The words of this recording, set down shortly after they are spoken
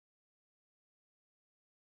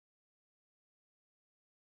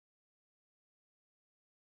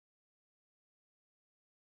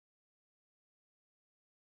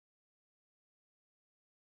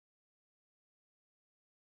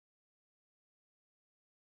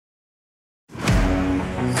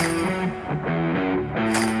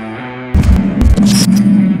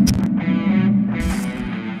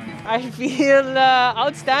I feel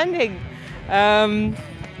outstanding.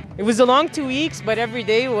 It was a long 2 weeks, but every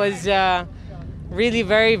day was really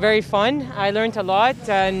very, very fun. I learned a lot,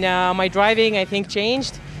 and my driving, I think,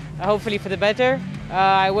 changed, hopefully for the better.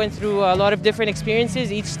 I went through a lot of different experiences.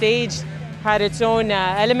 Each stage had its own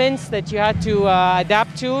elements that you had to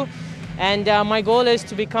adapt to. And my goal is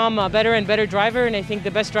to become a better and better driver, and I think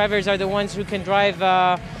the best drivers are the ones who can drive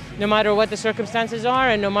no matter what the circumstances are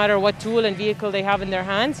and no matter what tool and vehicle they have in their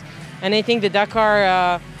hands. And I think the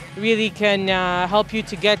Dakar really can help you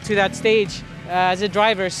to get to that stage as a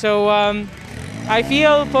driver. So I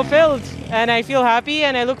feel fulfilled and I feel happy,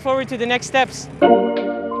 and I look forward to the next steps.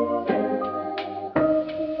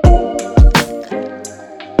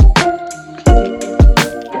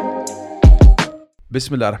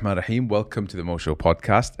 Bismillah ar-Rahman ar-Rahim. Welcome to the Mo Show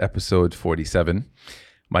podcast, episode 47.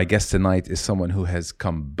 My guest tonight is someone who has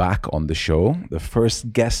come back on the show. The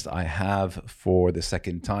first guest I have for the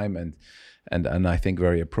second time, and I think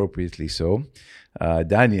very appropriately so.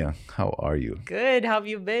 Dania, how are you? Good. How have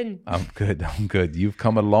you been? I'm good. You've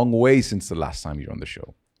come a long way since the last time you were on the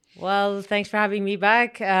show. Well, thanks for having me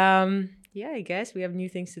back. Yeah, I guess we have new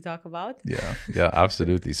things to talk about. Yeah,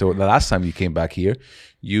 absolutely. So the last time you came back here,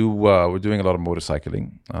 you were doing a lot of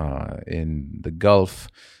motorcycling in the Gulf,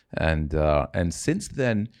 and since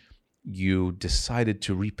then you decided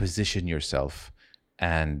to reposition yourself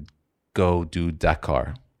and go do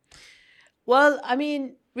Dakar. Well, I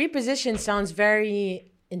mean, reposition sounds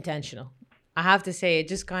very intentional. I have to say, it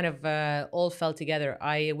just kind of all fell together.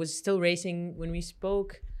 I was still racing when we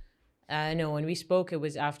spoke. When we spoke, it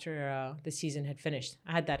was after the season had finished.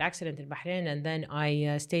 I had that accident in Bahrain, and then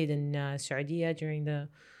I stayed in Saudi during the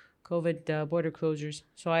COVID border closures.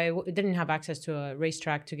 So I didn't have access to a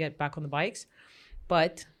racetrack to get back on the bikes,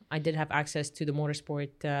 but I did have access to the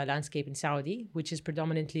motorsport landscape in Saudi, which is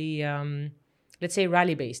predominantly, let's say,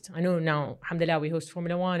 rally-based. I know now, alhamdulillah, we host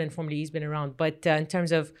Formula 1 and Formula E's been around, but in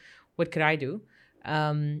terms of what could I do,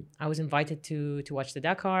 I was invited to watch the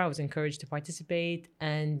Dakar. I was encouraged to participate,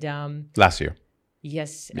 and Last year.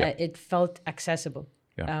 yes, Yeah. it felt accessible.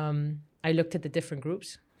 Yeah. I looked at the different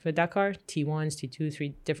groups for Dakar, T1s, T2,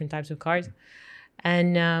 3 different types of cars,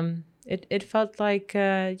 and it felt like,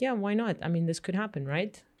 yeah, why not? I mean, this could happen,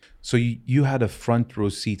 right? So you had a front row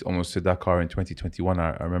seat almost to Dakar in 2021.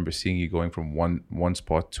 I remember seeing you going from one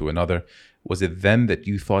spot to another. Was it then that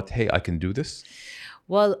you thought, hey, I can do this?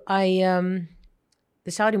 Well, the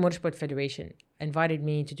Saudi Motorsport Federation invited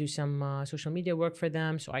me to do some social media work for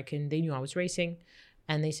them, so they knew I was racing,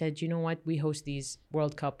 and they said, you know what, we host these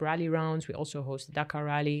World Cup rally rounds. We also host the Dakar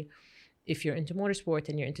Rally. If you're into motorsport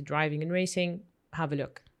and you're into driving and racing, have a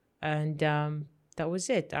look. And that was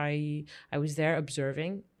it. I was there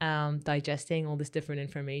observing, digesting all this different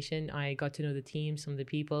information. I got to know the team, some of the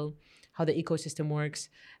people, how the ecosystem works,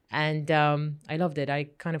 and I loved it. I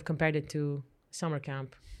kind of compared it to summer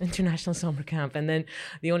camp, international summer camp, and then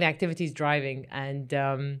the only activity is driving, and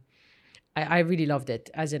I really loved it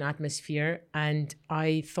as an atmosphere, and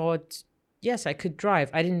I thought, yes, I could drive.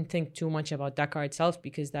 I didn't think too much about Dakar itself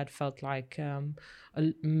because that felt like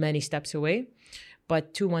many steps away.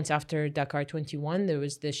 But 2 months after Dakar 21, there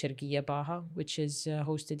was the Sharqiya Baja, which is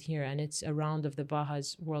hosted here, and it's a round of the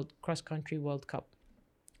Bajas Cross-Country World Cup.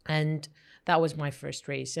 And that was my first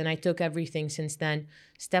race, and I took everything since then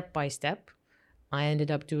step by step. I ended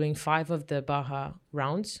up doing 5 of the Baja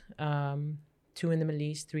rounds, 2 in the Middle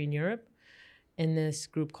East, 3 in Europe, in this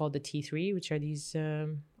group called the T3, which are these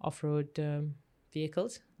off-road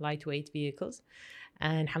vehicles, lightweight vehicles.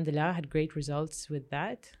 And alhamdulillah, I had great results with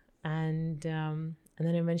that. And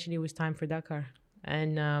then eventually it was time for Dakar.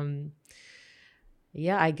 And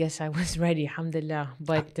yeah, I guess I was ready, alhamdulillah.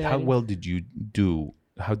 But how well did you do?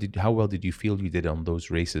 How well did you feel you did on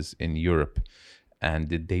those races in Europe? And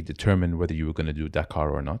did they determine whether you were going to do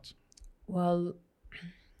Dakar or not? Well,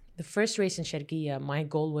 the first race in Sharqiya, my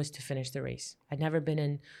goal was to finish the race. I'd never been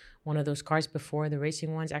in one of those cars before, the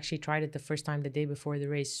racing ones. Actually tried it the first time the day before the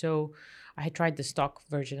race. So I had tried the stock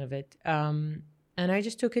version of it. And I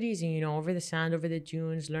just took it easy, over the sand, over the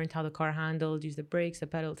dunes, learned how the car handled, used the brakes, the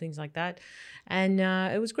pedal, things like that. And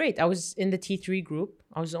it was great. I was in the T3 group.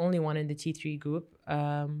 I was the only one in the T3 group.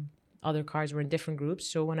 Other cars were in different groups.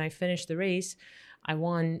 So when I finished the race, I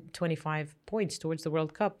won 25 points towards the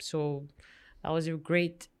World Cup. So that was a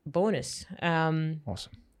great bonus.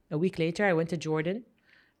 Awesome. A week later, I went to Jordan,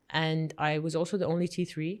 and I was also the only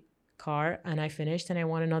T3 car, and I finished, and I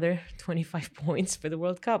won another 25 points for the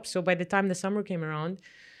World Cup. So by the time the summer came around,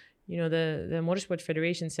 the Motorsport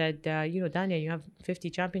Federation said, Dania, you have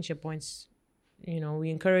 50 championship points. We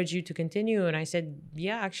encourage you to continue. And I said,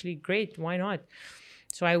 yeah, actually, great. Why not?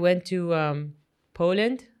 So I went to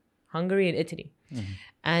Poland, Hungary, and Italy.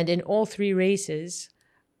 And in all three races,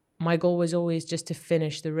 my goal was always just to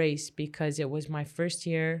finish the race because it was my first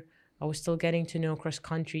year. I was still getting to know cross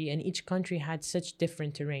country, and each country had such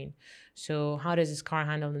different terrain. So how does this car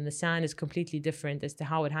handle in the sand is completely different as to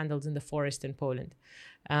how it handles in the forest in Poland,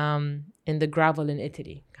 in the gravel in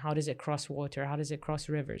Italy. How does it cross water? How does it cross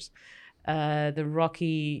rivers? The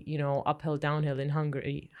rocky, uphill, downhill in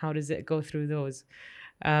Hungary. How does it go through those?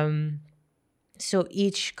 So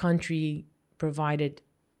each country provided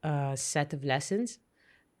a set of lessons,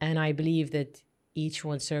 and I believe that each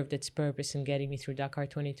one served its purpose in getting me through Dakar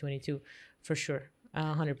 2022, for sure,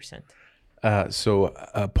 100%. So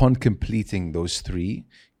upon completing those three,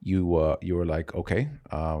 you were like, okay,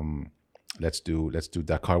 let's do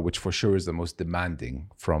Dakar, which for sure is the most demanding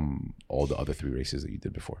from all the other three races that you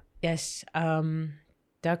did before. Yes,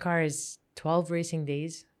 Dakar is 12 racing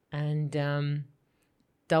days and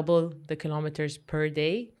double the kilometers per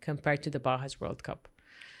day compared to the Bajas World Cup.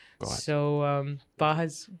 So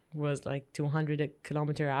Bajas was like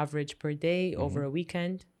 200-kilometer average per day over a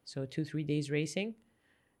weekend, so 2-3 days racing,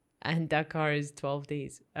 and Dakar is 12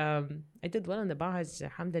 days. I did well in the Bajas,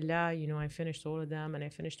 alhamdulillah. I finished all of them and I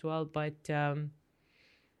finished well, but I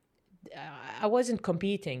wasn't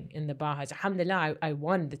competing in the Bajas. Alhamdulillah, I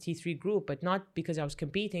won the T3 group, but not because I was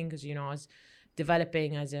competing, because I was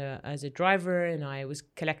developing as a driver, and I was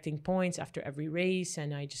collecting points after every race,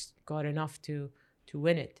 and I just got enough to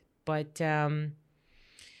win it. But and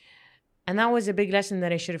that was a big lesson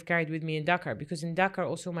that I should have carried with me in Dakar, because in Dakar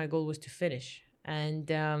also my goal was to finish, and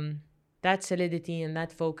that solidity and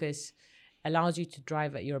that focus allows you to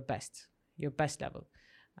drive at your best level.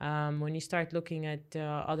 When you start looking at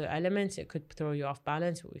other elements, it could throw you off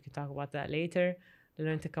balance. We can talk about that later. I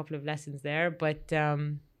learned a couple of lessons there, but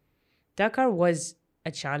Dakar was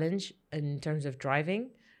a challenge in terms of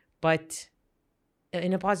driving, but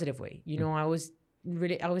in a positive way.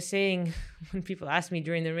 I was saying, when people ask me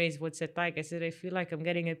during the race, what's it like? I said, I feel like I'm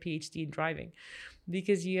getting a PhD in driving,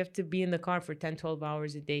 because you have to be in the car for 10, 12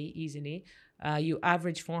 hours a day easily. You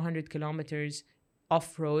average 400 kilometers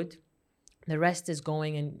off-road. The rest is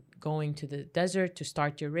going to the desert to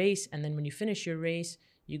start your race. And then when you finish your race,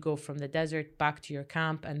 you go from the desert back to your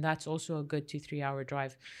camp. And that's also a good 2-3 hour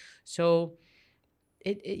drive. So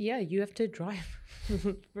you have to drive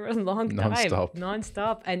for a long time,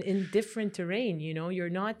 non-stop, and in different terrain. You're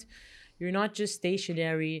not just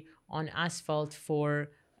stationary on asphalt for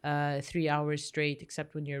 3 hours straight,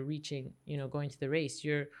 except when you're reaching, going to the race.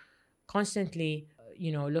 You're constantly,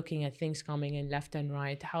 looking at things coming in left and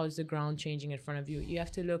right. How is the ground changing in front of you? You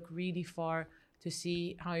have to look really far to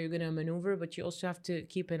see how you're going to maneuver, but you also have to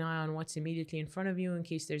keep an eye on what's immediately in front of you in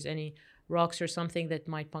case there's any rocks or something that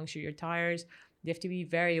might puncture your tires. You have to be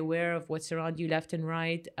very aware of what's around you left and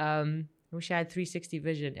right. I wish I had 360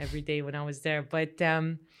 vision every day when I was there, but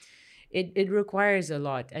it requires a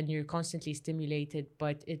lot, and you're constantly stimulated,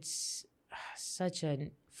 but it's such a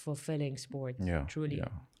fulfilling sport, truly. Yeah.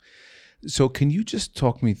 So can you just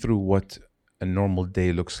talk me through what a normal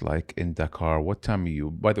day looks like in Dakar? What time are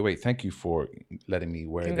you? By the way, thank you for letting me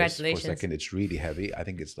wear this for a second. It's really heavy. I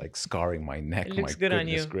think it's like scarring my neck. It looks good on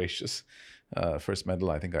you. Goodness gracious. First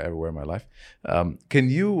medal I think I ever wear in my life. Can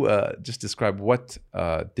you just describe what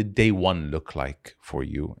did day one look like for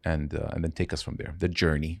you, and then take us from there, the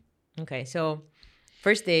journey? Okay, so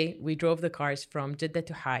first day, we drove the cars from Jeddah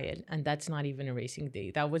to Hayel, and that's not even a racing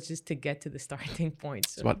day. That was just to get to the starting point.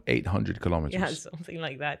 So, it's about 800 kilometers. Yeah, something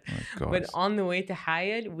like that. Oh, but on the way to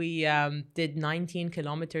Hayel, we did 19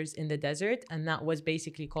 kilometers in the desert, and that was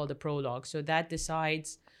basically called a prologue. So that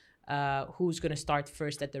decides who's going to start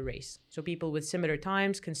first at the race. So people with similar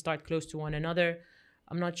times can start close to one another.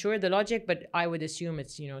 I'm not sure the logic, but I would assume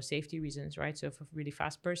it's, safety reasons, right? So if a really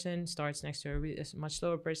fast person starts next to a much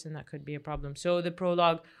slower person, that could be a problem. So the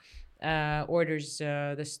prologue orders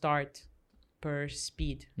the start per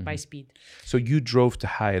speed, by speed. So you drove to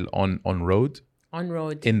Hayel on road? On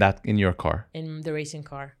road. In your car? In the racing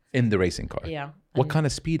car. In the racing car? Yeah. What kind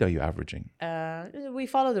of speed are you averaging? We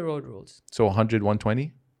follow the road rules. So 100,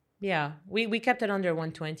 120? Yeah, we kept it under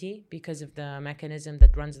 120 because of the mechanism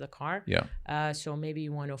that runs the car. Yeah. So maybe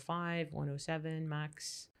 105, 107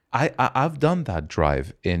 max. I've done that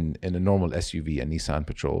drive in a normal SUV, a Nissan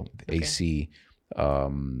Patrol, AC,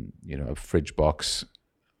 a fridge box,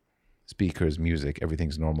 speakers, music,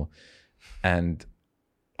 everything's normal. And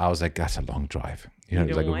I was like, that's a long drive. It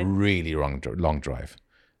was like a really long drive.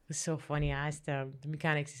 It was so funny. I asked the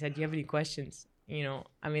mechanics, I said, do you have any questions?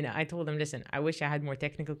 I told them, listen, I wish I had more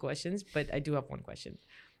technical questions, but I do have one question.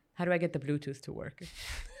 How do I get the Bluetooth to work?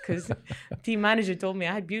 Because team manager told me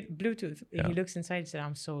I had Bluetooth. Yeah. He looks inside and said,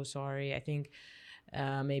 I'm so sorry. I think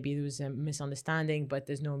Maybe there was a misunderstanding, but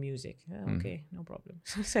there's no music. Okay, no problem.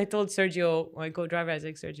 So I told Sergio, my co-driver, I was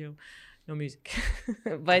like, Sergio, no music.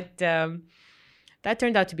 But that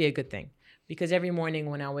turned out to be a good thing, because every morning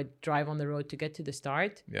when I would drive on the road to get to the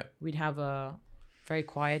start, we'd have a very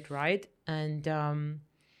quiet ride. And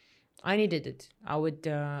I needed it. I would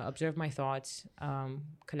observe my thoughts,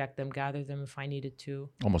 collect them, gather them if I needed to.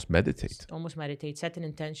 Almost meditate. Set an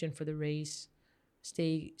intention for the race,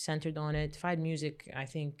 stay centered on it. If I had music, I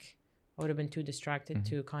think I would have been too distracted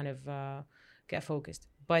to kind of get focused.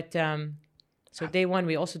 But so day one,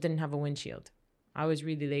 we also didn't have a windshield. I was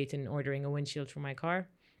really late in ordering a windshield for my car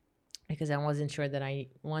because I wasn't sure that I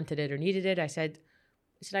wanted it or needed it. I said,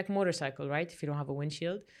 it's like a motorcycle, right? If you don't have a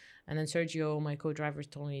windshield. And then Sergio, my co-driver,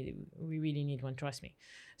 told me, we really need one, trust me.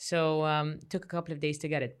 So it took a couple of days to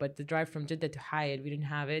get it. But the drive from Jeddah to Hayat, we didn't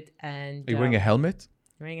have it. And are you wearing a helmet?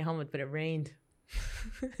 Wearing a helmet, but it rained.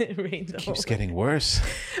 It rained. It keeps getting worse.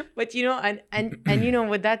 But you know, and you know,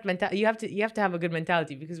 with that mentality, you have to have a good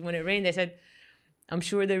mentality, because when it rained, I said, I'm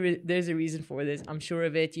sure there's a reason for this. I'm sure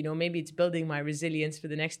of it. You know, maybe it's building my resilience for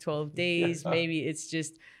the next 12 days. Maybe it's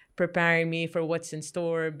just preparing me for what's in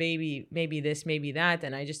store. Maybe this, maybe that.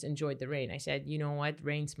 And I just enjoyed the rain. I said, you know what?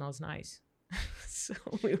 Rain smells nice. So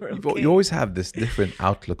we were okay. You always have this different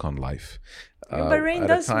outlook on life. But rain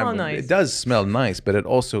does smell nice. It does smell nice, but it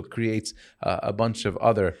also creates a bunch of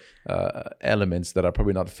other elements that are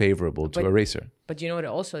probably not favorable to a racer. But you know what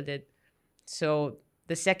it also did? So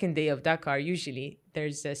the second day of Dakar, usually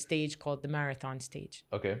there's a stage called the marathon stage.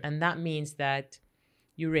 Okay. And that means that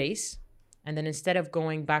you race, and then instead of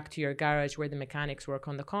going back to your garage where the mechanics work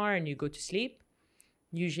on the car and you go to sleep,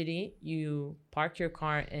 usually you park your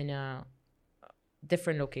car in a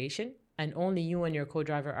different location, and only you and your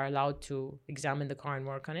co-driver are allowed to examine the car and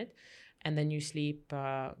work on it. And then you sleep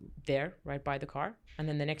there, right by the car. And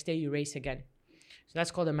then the next day you race again. So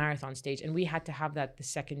that's called a marathon stage. And we had to have that the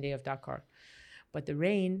second day of Dakar. But the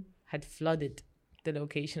rain had flooded the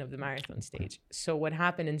location of the marathon stage. So what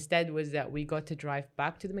happened instead was that we got to drive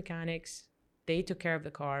back to the mechanics. They took care of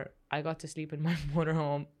the car. I got to sleep in my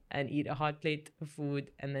motorhome and eat a hot plate of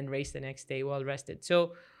food and then race the next day well rested.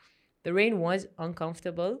 So the rain was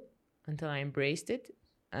uncomfortable until I embraced it.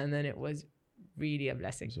 And then it was really a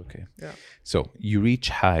blessing. It's okay. Yeah. So you reach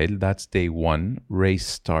Hail. That's day one. Race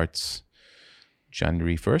starts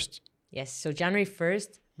January 1st. Yes. So January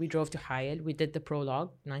 1st, we drove to Hayat. We did the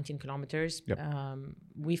prologue, 19 kilometers. Yep.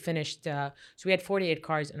 We finished, so we had 48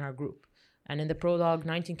 cars in our group. And in the prologue,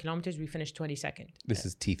 19 kilometers, we finished 22nd. This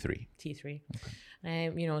is T3. T3. Okay.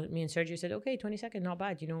 And, you know, me and Sergio said, okay, 22nd, not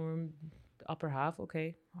bad. You know, we're upper half.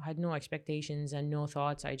 Okay. I had no expectations and no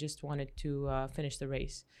thoughts. I just wanted to finish the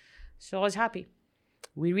race. So I was happy.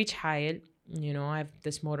 We reached Hayat. You know, I have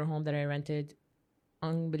this motorhome that I rented.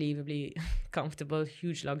 Unbelievably comfortable,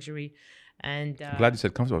 huge luxury. And I'm glad you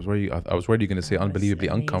said comfortable. I was worried you're going to say unbelievably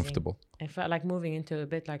amazing. Uncomfortable. I felt like moving into a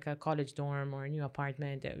bit like a college dorm or a new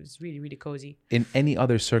apartment. It was really, really cozy. In any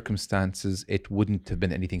other circumstances, it wouldn't have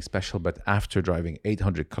been anything special. But after driving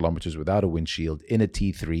 800 kilometers without a windshield, in a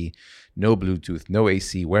T3, no Bluetooth, no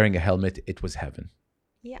AC, wearing a helmet, it was heaven.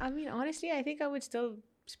 Yeah, I mean, honestly, I think I would still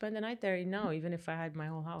spend the night there now, even if I had my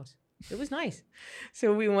whole house. It was nice.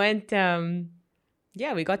 So we went,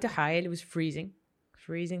 we got to Hayat. It was freezing.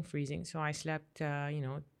 So I slept,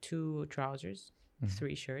 2 trousers,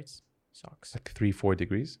 3 shirts, socks. Like 3-4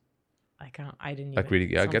 degrees? I didn't like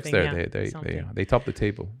really, yeah, it gets there. They top the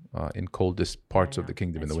table in coldest parts of the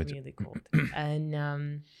kingdom in the winter. It's really cold.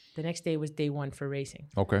 And the next day was day 1 for racing.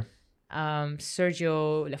 Okay.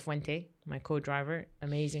 Sergio Lafuente, my co-driver,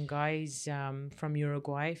 amazing guy. He's from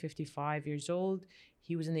Uruguay, 55 years old.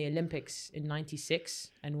 He was in the Olympics in 96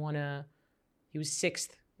 and he was 6th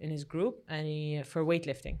in his group and for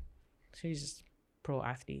weightlifting. So he's a pro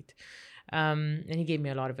athlete. And he gave me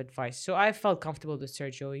a lot of advice. So I felt comfortable with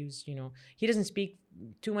Sergio. He was, he doesn't speak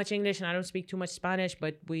too much English and I don't speak too much Spanish,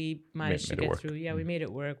 but we managed to get through. Yeah, we made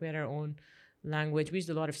it work. We had our own language. We used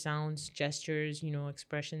a lot of sounds, gestures,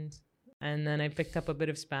 expressions. And then I picked up a bit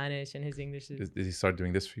of Spanish and his English is... Did he start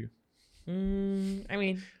doing this for you? I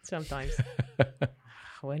mean, sometimes.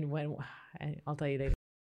 when I'll tell you later.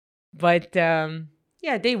 But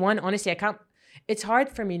day 1, honestly, I can't... It's hard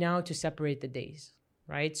for me now to separate the days,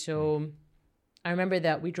 right? So I remember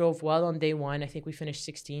that we drove well on day 1. I think we finished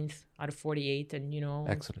 16th out of 48 and,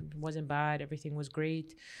 excellent. It wasn't bad. Everything was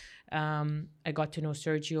great. I got to know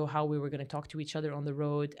Sergio, how we were going to talk to each other on the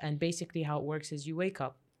road. And basically how it works is you wake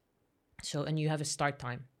up. And you have a start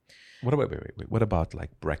time. What about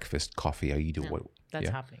like breakfast, coffee? Are you doing Yeah, what? that's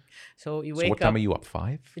yeah. happening. So you So wake what time up. are you up?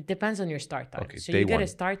 5? It depends on your start time. Okay, So day you get one. a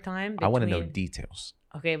start time I want to know between. details.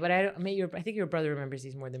 Okay, but I think your brother remembers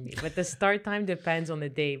these more than me. But the start time depends on the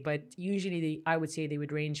day. But usually, I would say they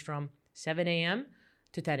would range from 7 a.m.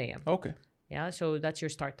 to 10 a.m. Okay. Yeah, so that's your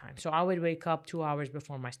start time. So I would wake up 2 hours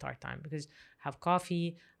before my start time because have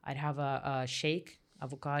coffee. I'd have a shake,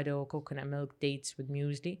 avocado, coconut milk, dates with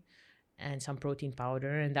muesli, and some protein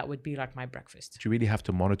powder, and that would be like my breakfast. Do you really have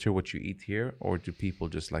to monitor what you eat here, or do people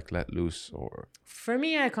just like let loose? Or For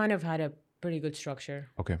me, I kind of had a pretty good structure.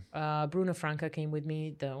 okay, Bruno Franca came with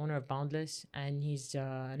me, the owner of Boundless, and he's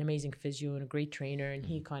an amazing physio and a great trainer, and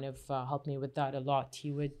he kind of helped me with that a lot.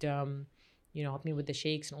 He would, help me with the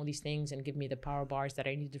shakes and all these things and give me the power bars that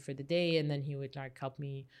I needed for the day, and then he would like help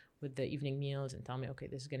me with the evening meals and tell me, okay,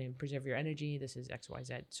 this is going to preserve your energy, this is X, Y,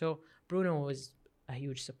 Z. So Bruno was a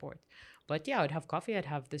huge support. But yeah, I'd have coffee, I'd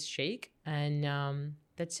have this shake, and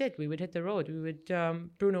that's it. We would hit the road. We would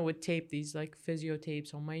Bruno would tape these like physio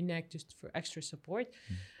tapes on my neck just for extra support,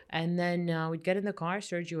 and then we'd get in the car.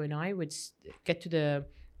 Sergio and I would get to the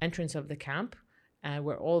entrance of the camp,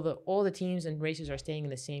 where all the teams and races are staying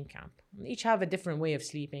in the same camp. Each have a different way of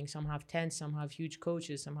sleeping. Some have tents, some have huge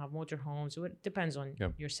coaches, some have motorhomes. So it depends on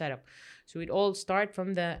your setup. So we'd all start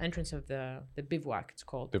from the entrance of the bivouac. It's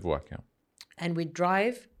called bivouac, yeah. and we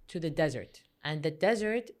drive to the desert. And the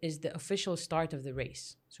desert is the official start of the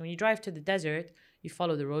race. So when you drive to the desert, you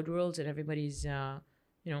follow the road rules and everybody's,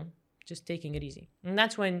 just taking it easy. And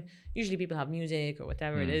that's when usually people have music or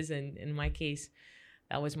whatever it is. And in my case,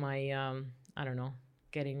 that was my,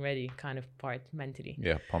 getting ready kind of part mentally.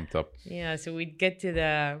 Yeah, pumped up. Yeah, so we'd get to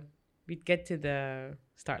the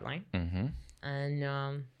start line,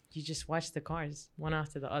 and you just watch the cars one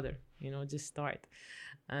after the other, just start,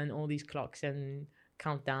 and all these clocks and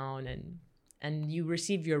countdown, and you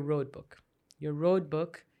receive your road book. Your road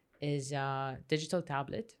book is a digital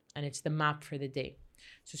tablet, and it's the map for the day.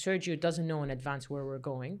 So Sergio doesn't know in advance where we're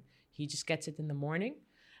going. He just gets it in the morning,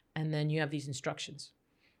 and then you have these instructions.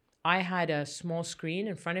 I had a small screen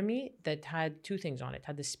in front of me that had two things on it. It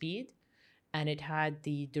had the speed, and it had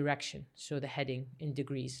the direction, so the heading in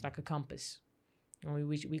degrees, like a compass.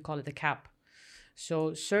 We call it the cap.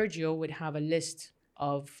 So Sergio would have a list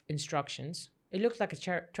of instructions. It looked like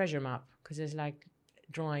a treasure map because there's like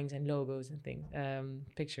drawings and logos and things,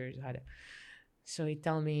 pictures. So he'd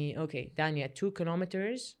tell me, okay, Dania, 2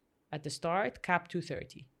 kilometers at the start, cap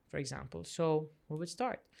 230, for example. So we would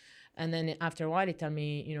start. And then after a while, he'd tell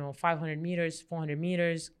me, 500 meters, 400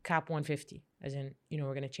 meters, cap 150, as in,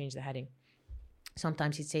 we're going to change the heading.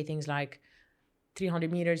 Sometimes he'd say things like 300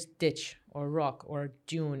 meters, ditch or rock or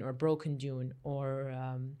dune or broken dune or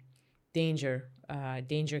danger.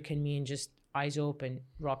 Danger can mean just eyes open,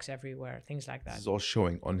 rocks everywhere, things like that. This is all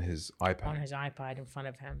showing on his iPad. On his iPad in front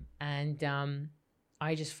of him. And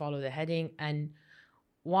I just follow the heading. And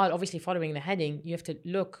while obviously following the heading, you have to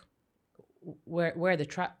look where the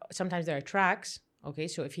track, sometimes there are tracks. Okay,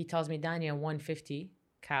 so if he tells me Dania 150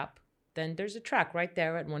 cap, then there's a track right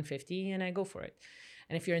there at 150 and I go for it.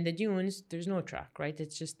 And if you're in the dunes, there's no track, right?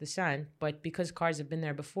 It's just the sand. But because cars have been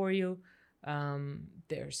there before you,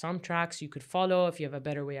 there are some tracks you could follow. If you have a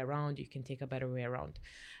better way around, you can take a better way around.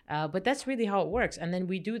 But that's really how it works. And then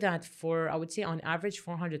we do that for, I would say on average,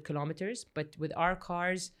 400 kilometers. But with our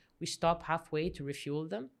cars, we stop halfway to refuel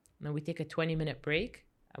them. And then we take a 20-minute break.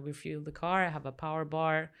 I refuel the car. I have a power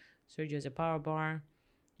bar. Sergio has a power bar.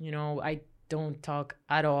 I don't talk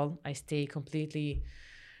at all. I stay completely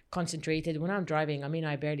concentrated. When I'm driving,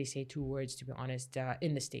 I barely say 2 words, to be honest,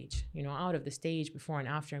 in the stage. Out of the stage, before and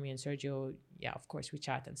after, me and Sergio, yeah, of course, we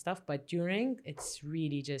chat and stuff. But during, it's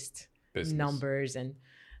really just business. Numbers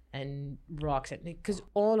and rocks. Because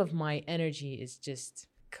all of my energy is just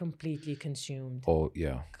completely consumed. Oh,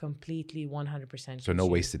 yeah. Completely 100%. So no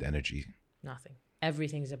wasted energy. Nothing.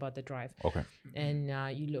 Everything's about the drive. Okay. And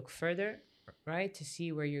you look further, right, to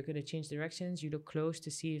see where you're going to change directions. You look close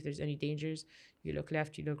to see if there's any dangers. You look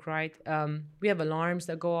left, you look right. We have alarms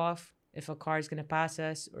that go off if a car is going to pass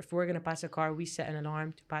us, or if we're going to pass a car, we set an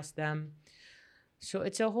alarm to pass them. So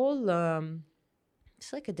it's a whole,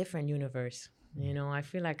 it's like a different universe. I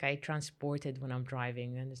feel like I transported when I'm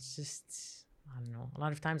driving, and it's just, I don't know. A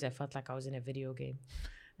lot of times I felt like I was in a video game,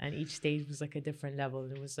 and each stage was like a different level.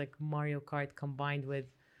 It was like Mario Kart combined with,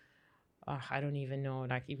 I don't even know,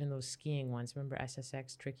 like even those skiing ones. Remember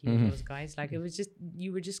SSX, Tricky, those guys? Like it was just,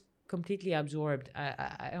 you were just completely absorbed.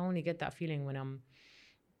 I only get that feeling when I'm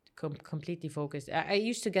completely focused. I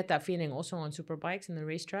used to get that feeling also on super bikes in the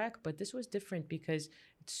racetrack, but this was different because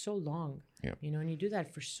It's so long, Yeah. and you do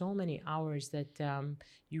that for so many hours that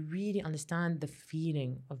you really understand the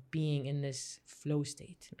feeling of being in this flow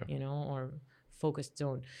state, or focused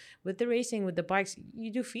zone. With the racing, with the bikes,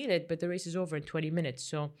 you do feel it, but the race is over in 20 minutes.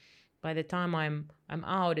 So by the time I'm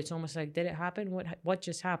out, it's almost like, did it happen? What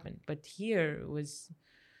just happened? But here it was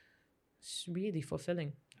really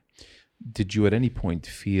fulfilling. Did you at any point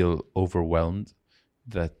feel overwhelmed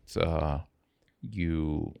that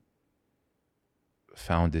you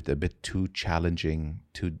found it a bit too challenging,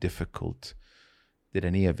 too difficult? Did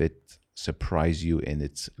any of it surprise you in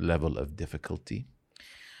its level of difficulty?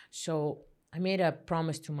 So I made a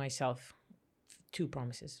promise to myself, 2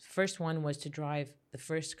 promises. First one was to drive the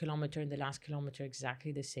first kilometer and the last kilometer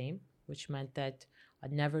exactly the same, which meant that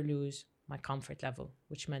I'd never lose my comfort level,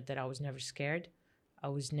 which meant that I was never scared, I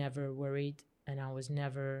was never worried, and I was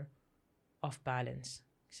never off balance,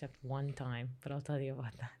 except one time, but I'll tell you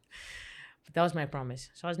about that. But that was my promise.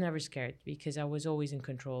 So I was never scared because I was always in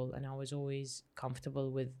control and I was always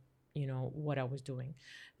comfortable with, what I was doing.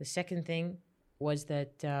 The second thing was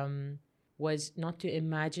that was not to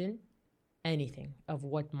imagine anything of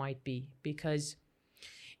what might be, because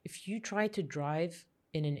if you try to drive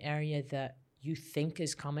in an area that you think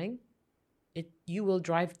is coming, you will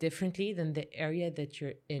drive differently than the area that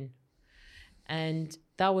you're in. And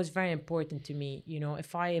that was very important to me.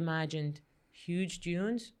 If I imagined huge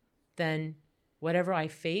dunes, then whatever I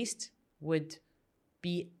faced would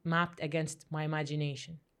be mapped against my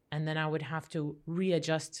imagination. And then I would have to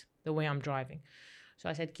readjust the way I'm driving. So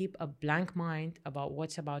I said, keep a blank mind about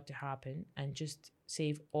what's about to happen and just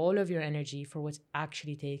save all of your energy for what's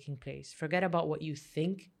actually taking place. Forget about what you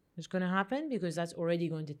think is going to happen, because that's already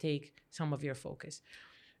going to take some of your focus.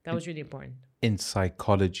 That was really important. In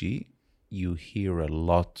psychology, you hear a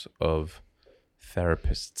lot of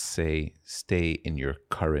therapists say, stay in your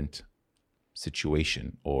current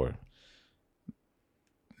situation or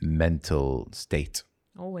mental state.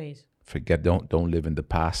 Always. Forget, don't live in the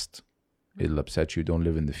past. It'll upset you. Don't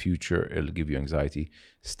live in the future. It'll give you anxiety.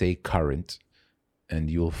 Stay current and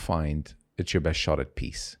you'll find it's your best shot at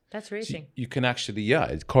peace. That's racing. So you can actually,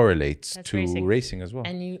 it correlates to racing as well.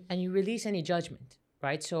 And you release any judgment,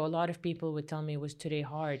 right? So a lot of people would tell me, was today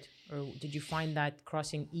hard? Or did you find that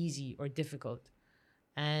crossing easy or difficult?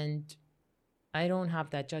 And I don't have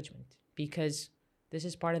that judgment, because this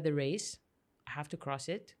is part of the race. I have to cross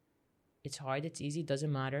it. It's hard, it's easy,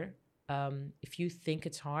 doesn't matter. If you think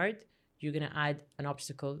it's hard, you're going to add an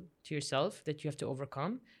obstacle to yourself that you have to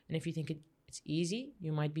overcome. And if you think it's easy,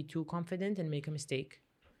 you might be too confident and make a mistake.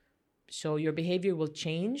 So your behavior will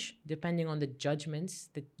change depending on the judgments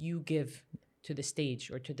that you give to the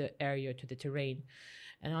stage or to the area, or to the terrain.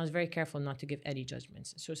 And I was very careful not to give any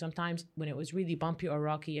judgments. So sometimes when it was really bumpy or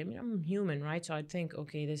rocky, I'm human, right? So I'd think,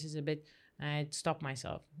 okay, this is a bit, I'd stop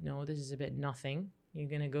myself. No, this is a bit nothing. You're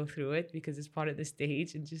going to go through it because it's part of the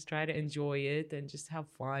stage, and just try to enjoy it and just have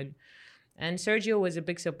fun. And Sergio was a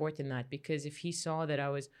big support in that, because if he saw that I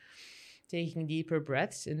was taking deeper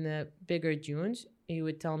breaths in the bigger dunes, he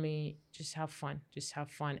would tell me, just have fun.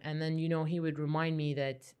 And then, he would remind me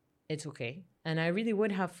that it's okay. And I really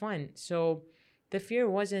would have fun. So the fear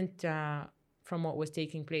wasn't from what was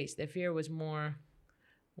taking place. The fear was more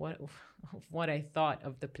what I thought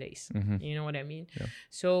of the place. Mm-hmm. You know what I mean? Yeah.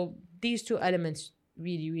 So these 2 elements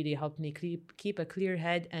really, really helped me keep a clear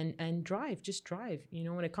head and drive. Just drive.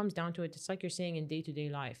 When it comes down to it, it's like you're saying in day-to-day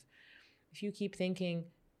life. If you keep thinking,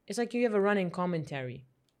 it's like you have a running commentary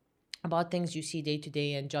about things you see day to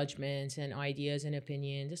day, and judgments and ideas and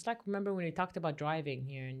opinions. It's like, remember when we talked about driving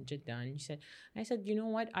here in Jeddah, and I said, you know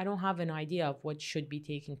what? I don't have an idea of what should be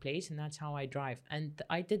taking place, and that's how I drive. And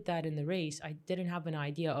I did that in the race. I didn't have an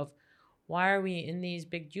idea of, why are we in these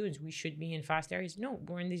big dunes? We should be in fast areas. No,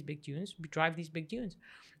 we're in these big dunes. We drive these big dunes.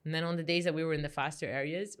 And then on the days that we were in the faster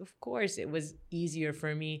areas, of course, it was easier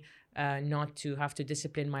for me not to have to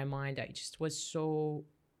discipline my mind. I just was so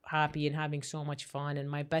happy and having so much fun. And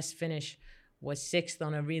my best finish was 6th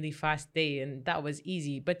on a really fast day. And that was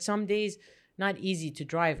easy. But some days, not easy to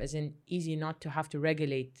drive, as in easy not to have to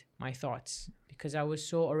regulate my thoughts, because I was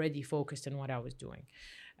so already focused on what I was doing.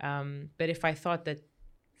 But if I thought that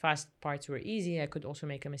fast parts were easy, I could also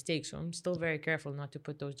make a mistake. So I'm still very careful not to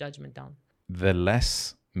put those judgments down. The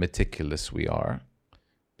less meticulous we are,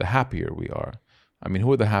 the happier we are. I mean,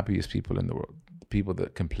 who are the happiest people in the world? The people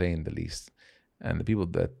that complain the least. And the people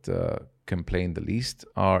that complain the least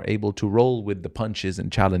are able to roll with the punches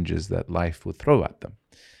and challenges that life will throw at them.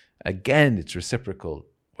 Again, it's reciprocal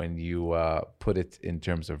when you put it in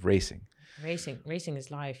terms of racing. Racing is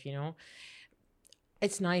life,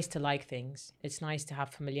 it's nice to like things. It's nice to have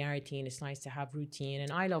familiarity, and it's nice to have routine.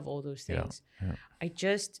 And I love all those things.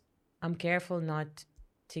 Yeah. I'm careful not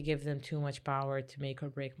to give them too much power to make or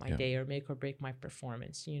break my day or make or break my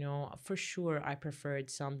performance. You know, for sure, I preferred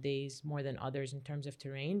some days more than others in terms of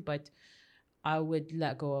terrain, but I would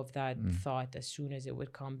let go of that thought as soon as it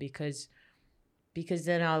would come, because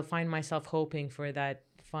then I'll find myself hoping for that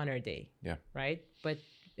funner day. Yeah. Right. But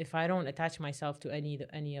if I don't attach myself to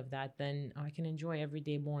any of that, then I can enjoy every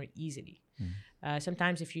day more easily.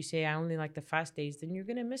 Sometimes if you say I only like the fast days, then you're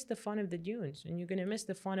gonna miss the fun of the dunes, and you're gonna miss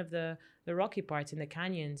the fun of the rocky parts and the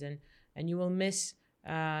canyons, and you will miss.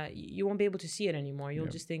 You won't be able to see it anymore. You'll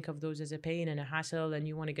just think of those as a pain and a hassle, and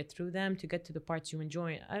you want to get through them to get to the parts you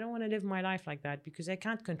enjoy. I don't want to live my life like that, because I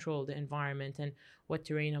can't control the environment and what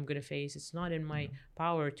terrain I'm going to face. It's not in my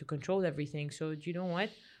power to control everything. So do you know what?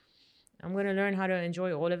 I'm going to learn how to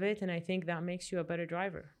enjoy all of it, and I think that makes you a better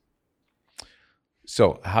driver.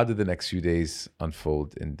 So how did the next few days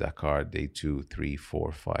unfold in Dakar? Day 2, 3,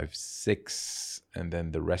 4, 5, 6, and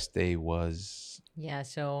then the rest day was? Yeah,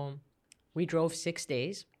 so we drove 6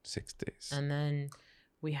 days. 6 days. And then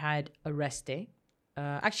we had a rest day.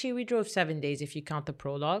 Actually, we drove 7 days if you count the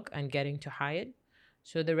prologue and getting to Hyatt.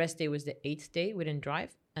 So the rest day was the 8th day. We didn't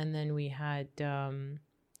drive. And then we had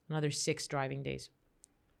another 6 driving days.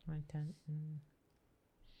 9, 10.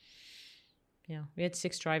 Yeah, we had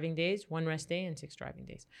 6 driving days, 1 rest day, and 6 driving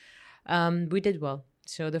days. We did well.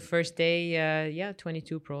 So the first day,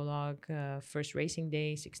 22 prologue. First racing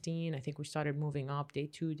day, 16. I think we started moving up. Day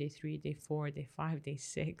 2, day 3, day 4, day 5, day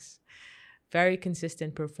 6. Very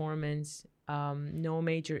consistent performance. No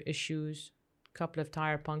major issues. Couple of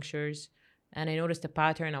tire punctures. And I noticed a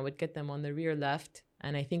pattern. I would get them on the rear left.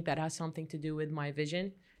 And I think that has something to do with my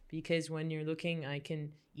vision. Because when you're looking, I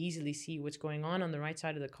can easily see what's going on the right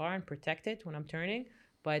side of the car and protect it when I'm turning.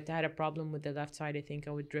 But I had a problem with the left side. I think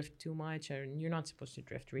I would drift too much, and you're not supposed to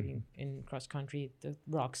drift really in cross country. The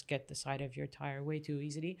rocks get the side of your tire way too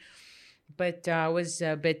easily. But I was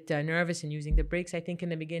a bit nervous in using the brakes, I think, in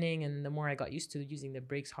the beginning. And the more I got used to using the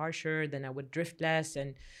brakes harsher, then I would drift less.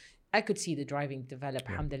 And I could see the driving develop,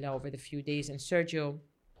 alhamdulillah, over the few days. And Sergio,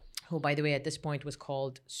 who, by the way, at this point was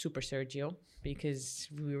called Super Sergio, because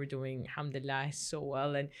we were doing, alhamdulillah, so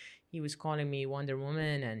well. And he was calling me Wonder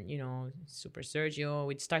Woman and, Super Sergio.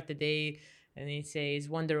 We'd start the day and he'd say, is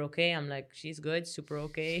Wonder okay? I'm like, she's good, super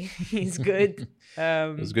okay. He's good.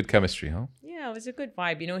 It was good chemistry, huh? Yeah, it was a good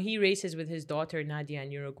vibe. He races with his daughter, Nadia,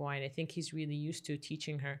 in Uruguay. And I think he's really used to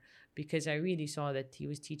teaching her, because I really saw that he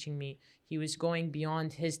was teaching me. He was going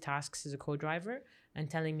beyond his tasks as a co-driver and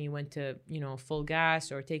telling me when to, full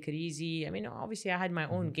gas or take it easy. I mean, obviously I had my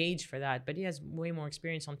own gauge for that, but he has way more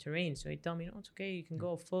experience on terrain. So he'd tell me, no, it's okay, you can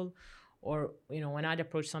go full. Or, when I'd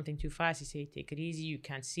approach something too fast, he'd say, take it easy, you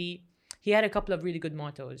can't see. He had a couple of really good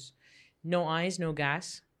mottos. No eyes, no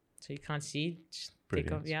gas. So you can't see. Just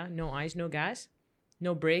take off, no eyes, no gas.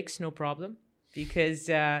 No brakes, no problem. Because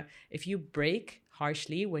if you brake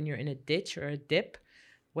harshly when you're in a ditch or a dip,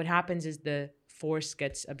 what happens is the force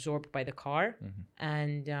gets absorbed by the car,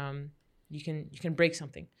 and you can break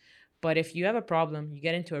something. But if you have a problem, you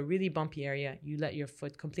get into a really bumpy area, you let your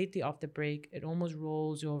foot completely off the brake, it almost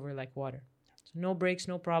rolls over like water. So no brakes,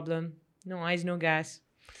 no problem. No eyes, no gas.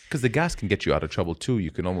 Because the gas can get you out of trouble too. You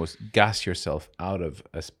can almost gas yourself out of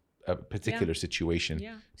a particular situation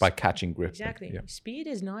by catching grip. Exactly. Speed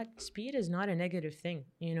is not a negative thing.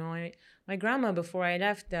 My grandma, before I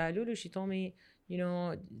left Lulu, she told me,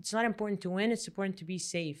 it's not important to win, it's important to be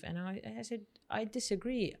safe. And I said, I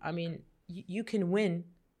disagree. I mean, you can win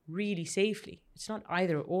really safely. It's not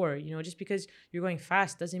either or. Just because you're going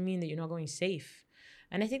fast doesn't mean that you're not going safe.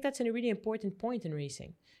 And I think that's a really important point in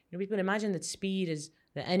racing. People imagine that speed is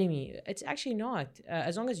the enemy. It's actually not.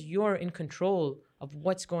 As long as you're in control of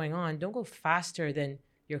what's going on, don't go faster than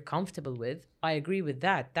you're comfortable with. I agree with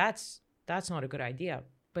that. That's not a good idea.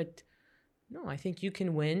 But no, I think you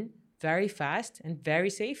can win very fast and very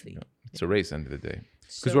safely. It's a race, end of the day.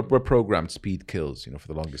 Because we're programmed speed kills, for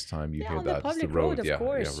the longest time. You hear on that. The public it's the road, of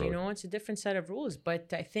course, road. It's a different set of rules.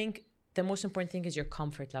 But I think the most important thing is your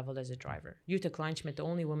comfort level as a driver. Jutta Kleinschmidt, the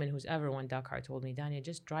only woman who's ever won Dakar, told me, Dania,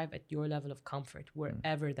 just drive at your level of comfort,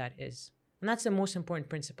 wherever that is. And that's the most important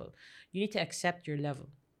principle. You need to accept your level.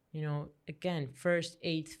 Again, first,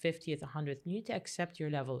 8th, 50th, 100th, you need to accept your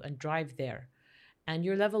level and drive there. And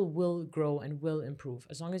your level will grow and will improve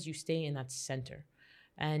as long as you stay in that center.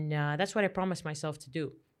 And that's what I promised myself to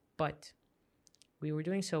do. But we were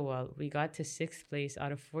doing so well. We got to 6th place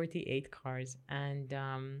out of 48 cars. And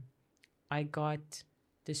I got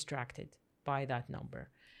distracted by that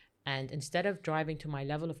number. And instead of driving to my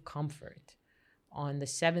level of comfort, on the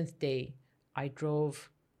 7th day, I drove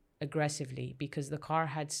aggressively because the car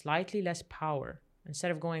had slightly less power.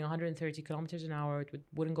 Instead of going 130 kilometers an hour, it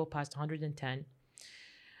wouldn't go past 110.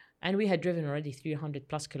 And we had driven already 300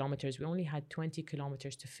 plus kilometers. We only had 20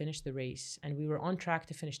 kilometers to finish the race. And we were on track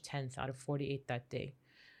to finish 10th out of 48 that day.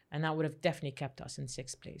 And that would have definitely kept us in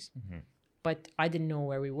 6th place. Mm-hmm. But I didn't know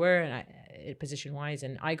where we were position-wise.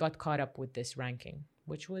 And I got caught up with this ranking,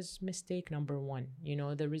 which was mistake number one. You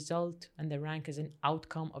know, the result and the rank is an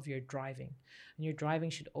outcome of your driving. And your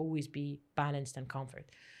driving should always be balanced and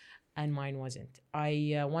comfort. And mine wasn't.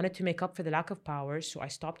 I wanted to make up for the lack of power, so I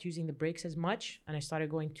stopped using the brakes as much, and I started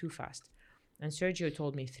going too fast. And Sergio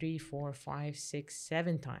told me 3, 4, 5, 6,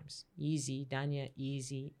 7 times, easy, Dania,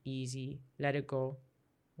 easy, easy, let it go.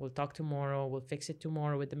 We'll talk tomorrow. We'll fix it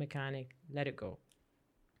tomorrow with the mechanic. Let it go.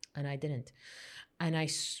 And I didn't. And I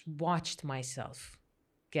watched myself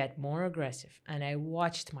get more aggressive, and I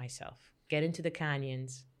watched myself get into the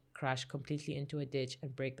canyons, crash completely into a ditch,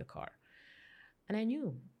 and break the car. And I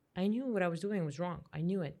knew what I was doing was wrong. I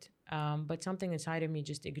knew it. But something inside of me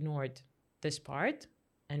just ignored this part,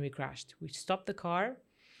 and we crashed. We stopped the car.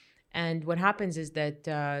 And what happens is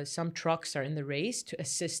that some trucks are in the race to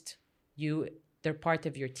assist you. They're part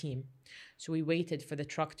of your team. So we waited for the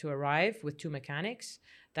truck to arrive with 2 mechanics.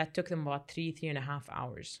 That took them about 3.5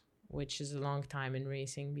 hours, which is a long time in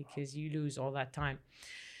racing because you lose all that time.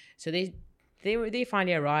 So they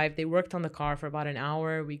finally arrived. They worked on the car for about an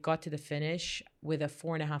hour. We got to the finish with a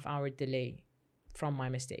 4.5 hour delay from my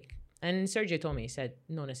mistake. And Sergio told me, he said,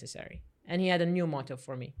 no necessary. And he had a new motto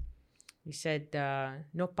for me. He said,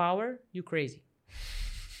 no power, you crazy.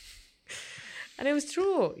 And it was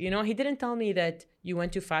true. You know, he didn't tell me that you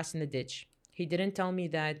went too fast in the ditch. He didn't tell me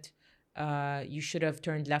that you should have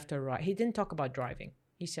turned left or right. He didn't talk about driving.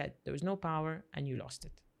 He said, there was no power and you lost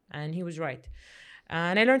it. And he was right.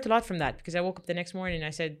 And I learned a lot from that because I woke up the next morning and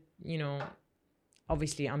I said, you know,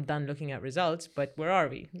 obviously I'm done looking at results, but where are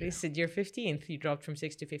we? They said, you're 15th. You dropped from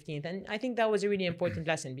 6th to 15th. And I think that was a really important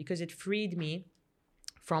lesson because it freed me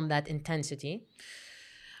from that intensity.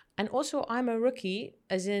 And also I'm a rookie,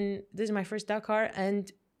 as in this is my first Dakar.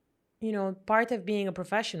 And, you know, part of being a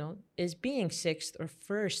professional is being 6th or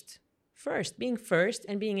being first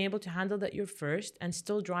and being able to handle that you're first and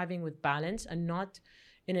still driving with balance and not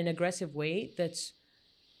in an aggressive way that's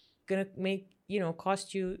gonna make, you know,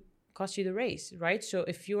 cost you the race, right? So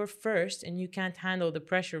if you're first and you can't handle the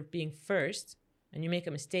pressure of being first and you make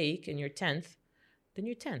a mistake and you're 10th, then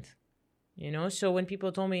you're 10th, you know? So when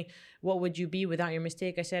people told me, what would you be without your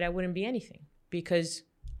mistake? I said, I wouldn't be anything because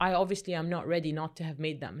I obviously am not ready not to have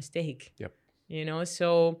made that mistake. Yep. You know,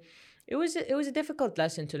 so it was a difficult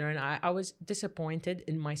lesson to learn. I was disappointed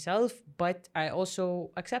in myself, but I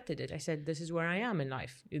also accepted it. I said, this is where I am in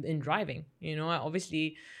life, in driving. You know, I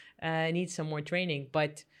obviously need some more training,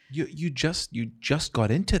 but you just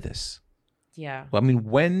got into this. Yeah. Well, I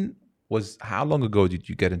mean, how long ago did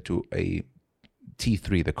you get into a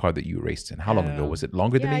T3, the car that you raced in? How long ago? Was it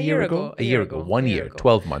longer than a year ago? A year ago. 1 year,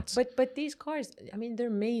 12 months. But these cars, I mean, they're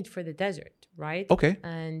made for the desert, right? Okay.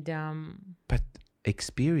 And but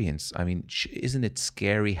experience, I mean, isn't it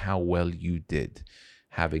scary how well you did,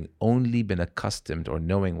 having only been accustomed or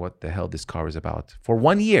knowing what the hell this car is about for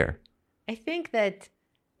 1 year? I think that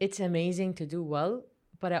it's amazing to do well,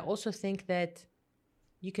 but I also think that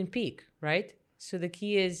you can peak, right? So the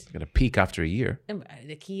key is... You're going to peak after a year.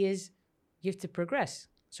 The key is you have to progress.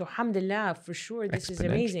 So alhamdulillah, for sure, this is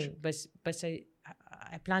amazing. But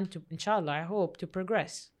I plan to, inshallah, I hope to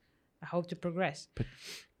progress. But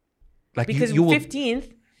like because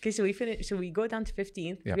 15th, okay, so we finish, so we go down to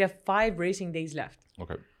 15th. Yeah. We have 5 racing days left.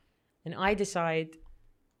 Okay. And I decide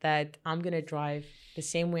that I'm going to drive the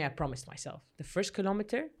same way I promised myself. The first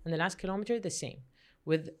kilometer and the last kilometer, the same.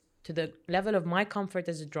 To the level of my comfort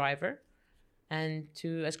as a driver and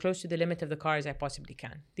to as close to the limit of the car as I possibly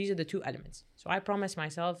can. These are the 2 elements. So I promised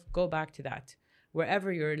myself, go back to that.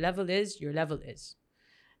 Wherever your level is, your level is.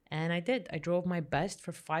 And I did. I drove my best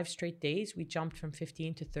for 5 straight days. We jumped from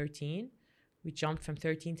 15 to 13. We jumped from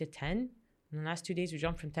 13 to 10. In the last 2 days, we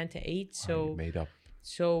jumped from 10 to 8. So you made up.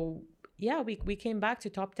 So yeah, we came back to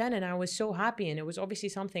top 10 and I was so happy. And it was obviously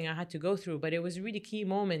something I had to go through, but it was a really key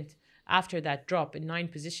moment after that drop in 9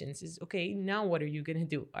 positions is, okay, now what are you going to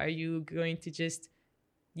do? Are you going to just,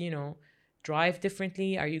 you know, drive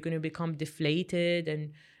differently? Are you going to become deflated?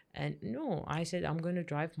 And no, I said, I'm going to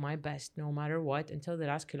drive my best no matter what until the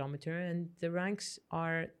last kilometer. And the ranks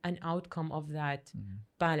are an outcome of that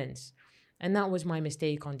balance. And that was my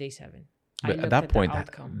mistake on day 7. But at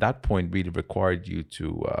that point really required you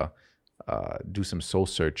to do some soul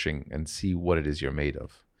searching and see what it is you're made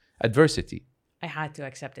of. Adversity. I had to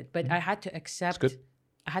accept it, but I had to accept. It's good.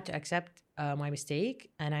 I had to accept my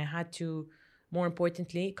mistake, and I had to, more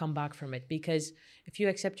importantly, come back from it. Because if you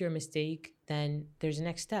accept your mistake, then there's a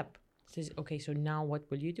next step. It says, okay, so now what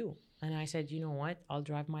will you do? And I said, you know what? I'll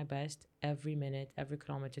drive my best every minute, every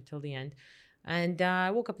kilometer till the end. And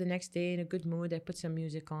I woke up the next day in a good mood. I put some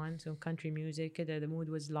music on, some country music. The mood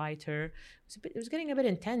was lighter. It was getting a bit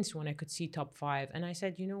intense when I could see top 5. And I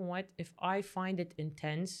said, you know what? If I find it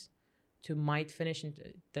intense that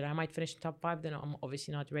I might finish in top 5, then I'm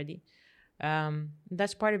obviously not ready.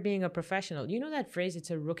 That's part of being a professional. You know that phrase,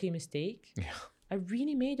 it's a rookie mistake? Yeah. I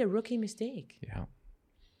really made a rookie mistake. Yeah.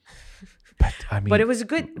 But I mean, it was a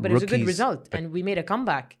good result, and we made a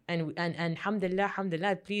comeback. And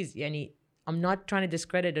alhamdulillah, please, yani, I'm not trying to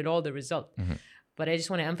discredit at all the result, but I just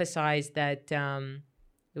want to emphasize that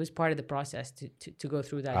it was part of the process to go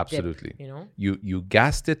through that. Absolutely. Dip, you know, you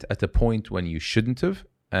gassed it at a point when you shouldn't have,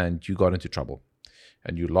 and you got into trouble,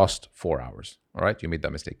 and you lost 4 hours. All right, you made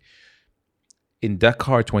that mistake. In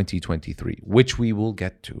Dakar 2023, which we will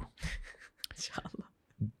get to, inshallah.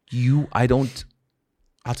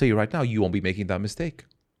 I'll tell you right now, you won't be making that mistake.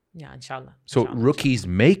 Yeah, inshallah. So rookies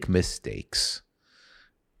make mistakes.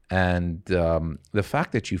 And the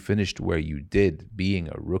fact that you finished where you did, being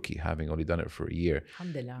a rookie, having only done it for a year,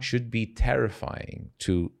 should be terrifying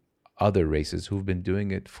to other racers who've been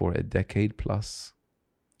doing it for a decade plus.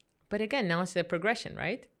 But again, now it's a progression,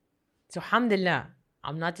 right? So alhamdulillah,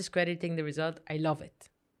 I'm not discrediting the result. I love it.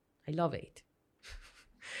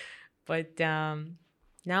 But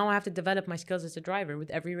now I have to develop my skills as a driver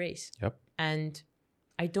with every race. Yep. And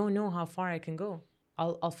I don't know how far I can go.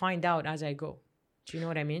 I'll find out as I go. Do you know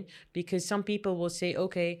what I mean? Because some people will say,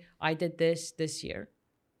 okay, I did this year.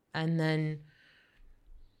 And then,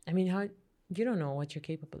 I mean, you don't know what you're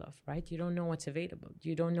capable of, right? You don't know what's available.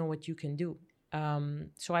 You don't know what you can do.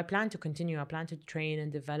 So I plan to continue. I plan to train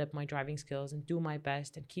and develop my driving skills and do my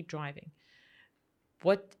best and keep driving.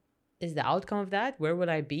 What is the outcome of that? Where will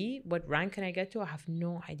I be? What rank can I get to? I have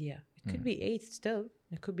no idea. It could be 8th still.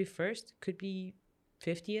 It could be 1st. It could be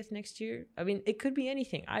 50th next year. I mean, it could be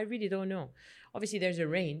anything. I really don't know. Obviously, there's a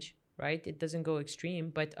range, right? It doesn't go extreme,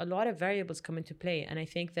 but a lot of variables come into play. And I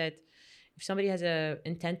think that if somebody has an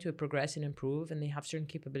intent to progress and improve and they have certain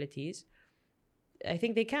capabilities, I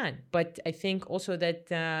think they can. But I think also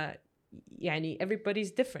that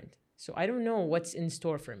everybody's different. So I don't know what's in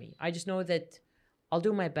store for me. I just know that I'll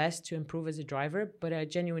do my best to improve as a driver, but I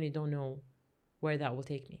genuinely don't know where that will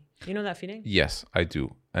take me. You know that feeling? Yes, I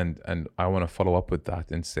do. And I want to follow up with that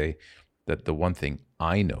and say that the one thing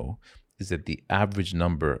I know is that the average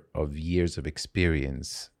number of years of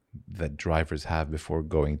experience that drivers have before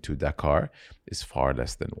going to Dakar is far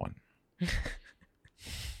less than 1.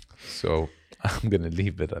 So I'm going to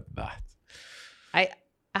leave it at that. I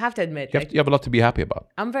have to admit, you have a lot to be happy about.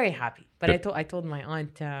 I'm very happy, but Good. I told my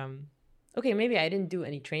aunt, okay, maybe I didn't do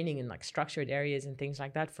any training in like structured areas and things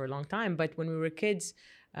like that for a long time. But when we were kids,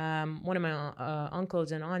 one of my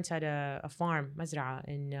uncles and aunts had a farm, Mazra'a,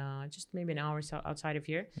 in just maybe an hour outside of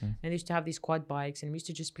here. And they used to have these quad bikes, and we used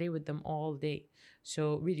to just play with them all day.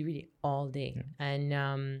 So really, really all day. Yeah.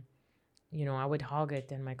 And, I would hog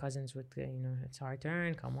it, and my cousins would, it's our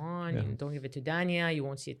turn, come on, don't give it to Dania, you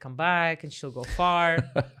won't see it come back, and she'll go far.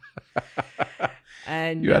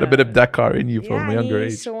 And you had a bit of Dakar in you from a younger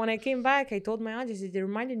age. So when I came back, I told my aunt, I said, it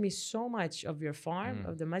reminded me so much of your farm,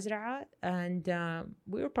 of the Mazra'a. And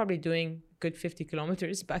we were probably doing good 50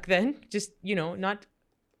 kilometers back then, just, not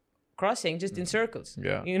crossing, just in circles.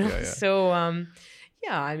 Yeah. So,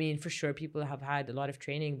 I mean, for sure, people have had a lot of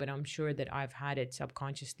training, but I'm sure that I've had it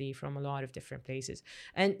subconsciously from a lot of different places.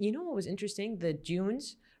 And you know what was interesting? The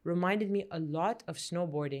dunes reminded me a lot of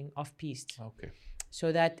snowboarding off-piste. Okay.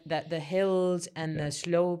 So that the hills and the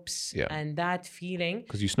slopes and that feeling.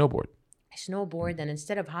 Because you snowboard. I snowboard, and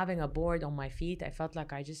instead of having a board on my feet, I felt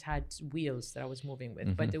like I just had wheels that I was moving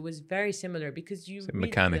with. But it was very similar because you read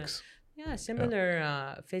mechanics.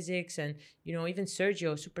 Similar physics, and even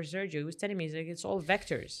Super Sergio, he was telling me, he's like, it's all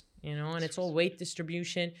vectors, and it's all weight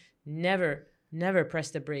distribution. Never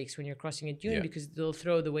press the brakes when you're crossing a dune because they'll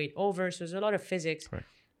throw the weight over. So there's a lot of physics. Right.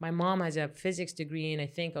 My mom has a physics degree, and I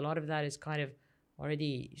think a lot of that is kind of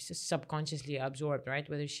already subconsciously absorbed, right?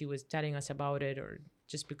 Whether she was telling us about it or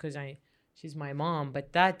just because she's my mom,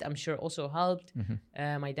 but that I'm sure also helped.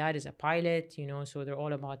 My dad is a pilot, so they're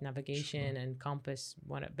all about navigation and compass,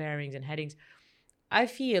 bearings and headings. I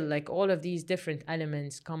feel like all of these different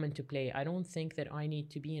elements come into play. I don't think that I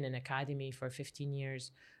need to be in an academy for 15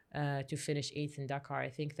 years to finish 8th in Dakar. I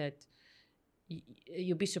think that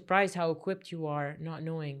you'll be surprised how equipped you are, not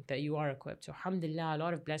knowing that you are equipped. So alhamdulillah, a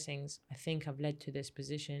lot of blessings I think have led to this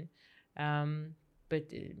position. But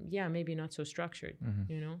maybe not so structured,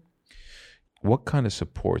 what kind of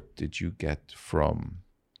support did you get from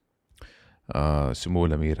سمو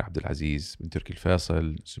الأمير عبد العزيز بن تركي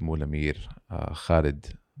الفيصل, سمو الأمير خالد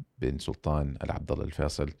بن سلطان Al Abdullah Al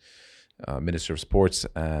Faisal, Minister of Sports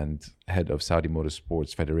and Head of Saudi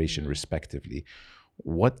Motorsports Federation, respectively?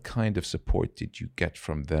 What kind of support did you get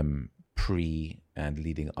from them pre and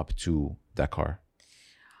leading up to Dakar?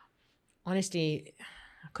 Honestly,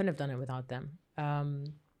 I couldn't have done it without them.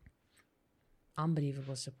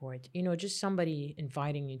 Unbelievable support. You know, just somebody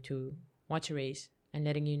inviting you to watch a race and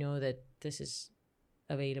letting you know that this is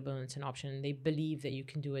available and it's an option. They believe that you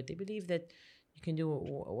can do it. They believe that you can do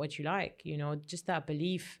what you like. You know, just that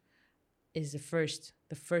belief is the first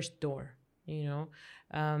door. You know,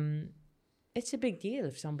 it's a big deal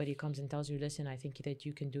if somebody comes and tells you, listen, I think that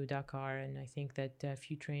you can do Dakar, and I think that if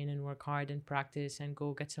you train and work hard and practice and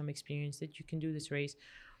go get some experience, that you can do this race.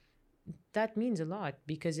 That means a lot,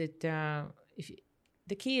 because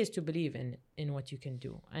the key is to believe in what you can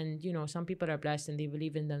do. And, you know, some people are blessed and they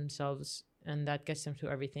believe in themselves, and that gets them to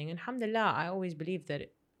everything. And alhamdulillah, I always believed that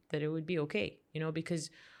it would be okay, you know, because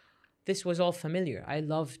this was all familiar. I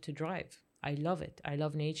love to drive. I love it. I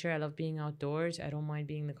love nature. I love being outdoors. I don't mind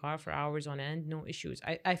being in the car for hours on end. No issues.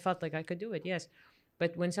 I felt like I could do it, yes.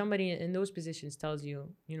 But when somebody in those positions tells you,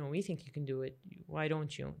 you know, we think you can do it, why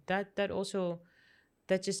don't you? That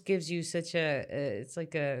just gives you such it's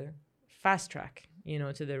like a fast track, you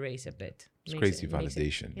know, to the race a bit. It's crazy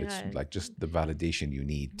validation. It's like just the validation you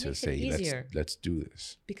need to say, let's do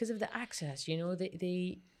this. Because of the access, you know,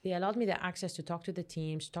 they allowed me the access to talk to the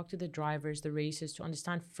teams, talk to the drivers, the races, to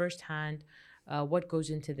understand firsthand what goes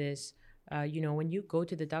into this. You know, when you go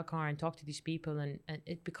to the Dakar and talk to these people, and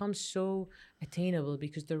it becomes so attainable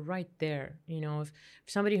because they're right there. You know, if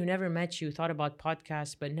somebody who never met you thought about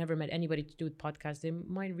podcasts but never met anybody to do with podcasts, they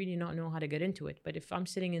might really not know how to get into it. But if I'm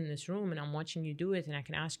sitting in this room and I'm watching you do it and I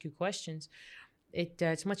can ask you questions,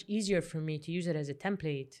 it's much easier for me to use it as a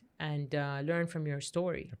template and learn from your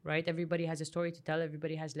story, right? Everybody has a story to tell.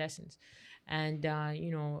 Everybody has lessons. And,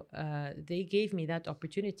 you know, they gave me that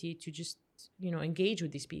opportunity to just, you know, engage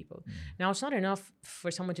with these people. Now, it's not enough for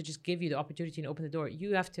someone to just give you the opportunity and open the door.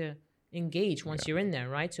 You have to engage once you're in there,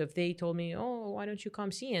 right? So if they told me, oh, why don't you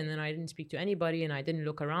come see? And then I didn't speak to anybody and I didn't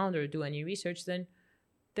look around or do any research, then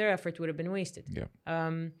their effort would have been wasted.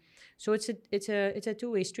 So it's a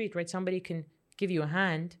two-way street, right? Somebody can give you a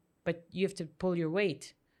hand, but you have to pull your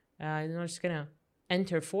weight. They're not just gonna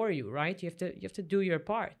enter for you, right? You have to do your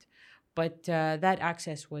part. But that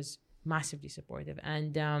access was massively supportive,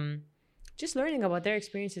 and just learning about their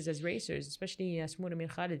experiences as racers, especially Smoor Amir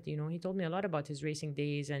Khalid. You know, he told me a lot about his racing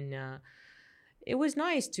days, and it was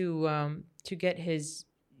nice to get his,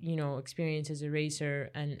 you know, experience as a racer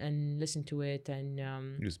and listen to it. And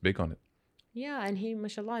he was big on it. Yeah, and he,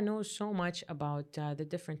 mashallah, knows so much about the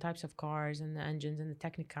different types of cars and the engines and the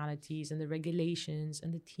technicalities and the regulations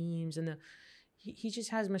and the teams and he just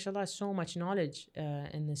has, mashallah, so much knowledge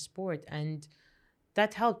in the sport. And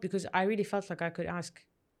that helped because I really felt like I could ask,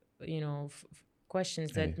 you know,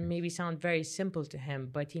 questions that maybe sound very simple to him,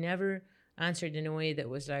 but he never answered in a way that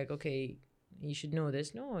was like, okay, you should know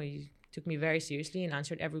this. No, he took me very seriously and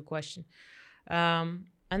answered every question. And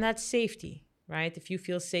that's safety. Right? If you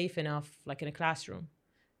feel safe enough, like in a classroom,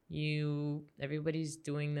 everybody's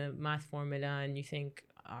doing the math formula and you think,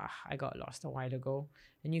 I got lost a while ago,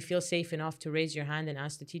 and you feel safe enough to raise your hand and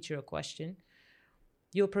ask the teacher a question,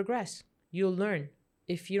 you'll progress. You'll learn.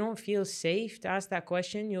 If you don't feel safe to ask that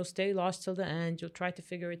question, you'll stay lost till the end. You'll try to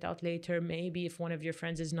figure it out later. Maybe if one of your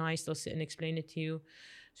friends is nice, they'll sit and explain it to you.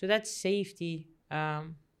 So that safety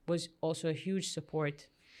was also a huge support.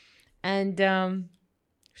 And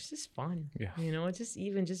it's just fun, you know,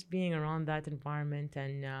 just being around that environment.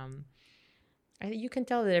 And you can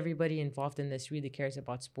tell that everybody involved in this really cares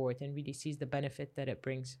about sport and really sees the benefit that it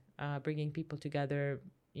brings, bringing people together,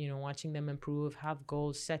 you know, watching them improve, have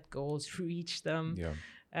goals, set goals, reach them.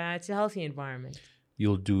 It's a healthy environment.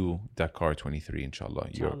 You'll do Dakar 23, inshallah.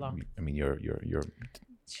 You're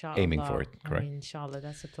aiming for it, correct? Inshallah,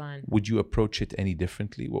 that's the plan. Would you approach it any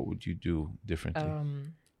differently? What would you do differently?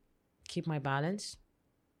 Keep my balance.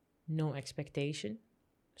 No expectation.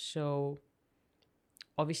 So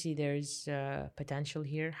obviously there's potential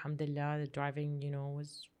here. Alhamdulillah, the driving, you know,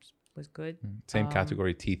 was good. Same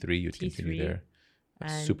category, T3, you'd continue there.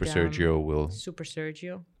 And, Super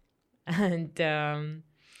Sergio. And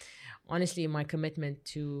honestly, my commitment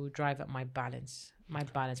to drive at my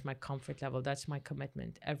comfort level, that's my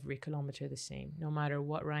commitment. Every kilometer the same, no matter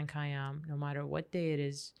what rank I am, no matter what day it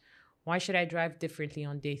is. Why should I drive differently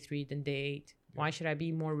on day 3 than day 8? Why should I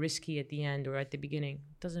be more risky at the end or at the beginning?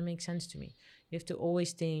 It doesn't make sense to me. You have to always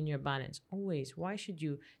stay in your balance. Always. Why should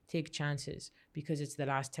you take chances because it's the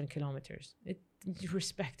last 10 kilometers? You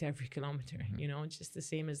respect every kilometer, you know, it's just the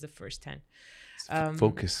same as the first 10.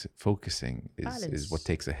 Focusing is what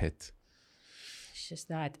takes a hit. It's just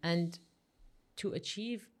that. And to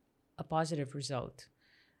achieve a positive result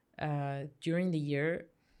during the year,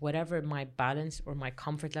 whatever my balance or my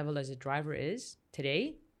comfort level as a driver is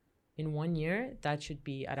today, in 1 year, that should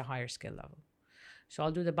be at a higher skill level. So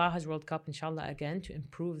I'll do the Bajas World Cup, inshallah, again to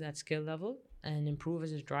improve that skill level and improve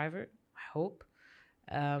as a driver, I hope.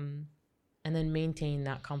 And then maintain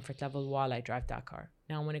that comfort level while I drive Dakar.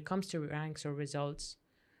 Now, when it comes to ranks or results,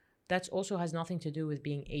 that also has nothing to do with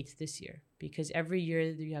being 8th this year, because every year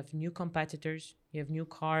you have new competitors, you have new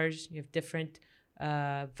cars, you have different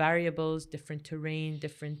variables, different terrain,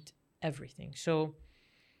 different everything. So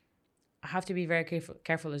I have to be very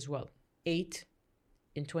careful as well. 8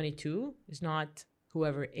 in 22 is not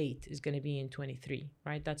whoever 8 is going to be in 23,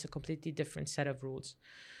 right? That's a completely different set of rules,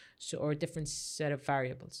 or a different set of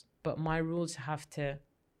variables. But my rules have to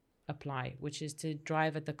apply, which is to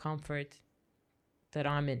drive at the comfort that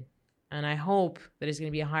I'm in. And I hope that it's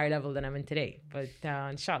going to be a higher level than I'm in today. But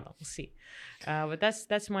inshallah, we'll see. But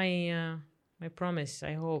that's my my promise.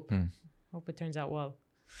 I hope. Hope it turns out well.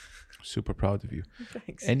 Super proud of you.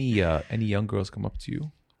 Thanks. Any young girls come up to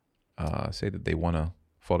you, say that they want to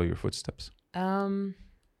follow your footsteps?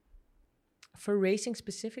 For racing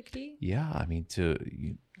specifically? Yeah, I mean to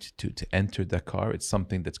enter Dakar, it's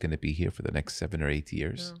something that's going to be here for the next 7 or 8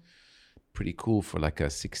 years. Yeah. Pretty cool for like a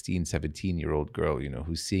 16, 17-year-old girl, you know,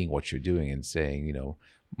 who's seeing what you're doing and saying, you know,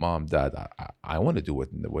 Mom, Dad, I want to do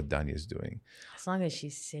what Dania is doing. As long as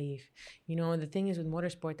she's safe. You know, the thing is with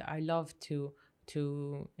motorsport, I love to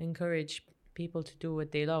encourage people to do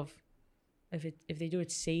what they love. If they do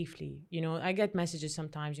it safely, you know, I get messages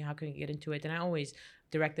sometimes, you know, how can you get into it? And I always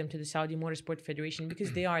direct them to the Saudi Motorsport Federation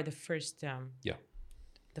because they are the first,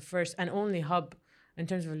 the first and only hub in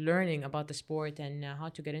terms of learning about the sport and how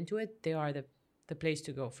to get into it. They are the place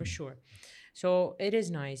to go for sure. So it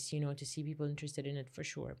is nice, you know, to see people interested in it for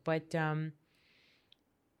sure. But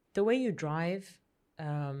the way you drive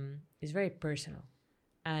is very personal,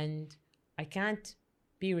 and I can't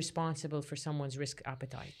be responsible for someone's risk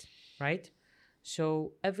appetite, right?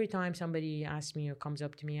 So every time somebody asks me or comes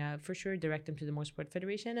up to me, I for sure direct them to the Motorsport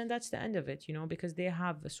Federation, and that's the end of it, you know, because they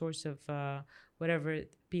have a source of whatever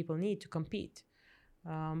people need to compete.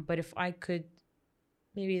 But if I could,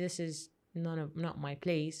 maybe this is not my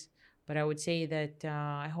place, but I would say that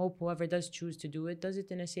I hope whoever does choose to do it, does it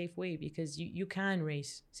in a safe way, because you can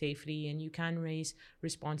race safely and you can race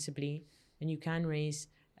responsibly and you can race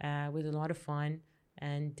with a lot of fun,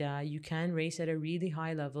 and you can race at a really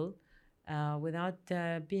high level without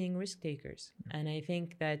being risk takers. And I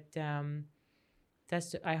think that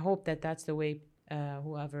I hope that that's the way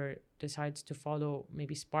whoever decides to follow,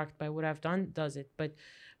 maybe sparked by what I've done, does it. But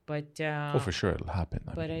for sure it'll happen.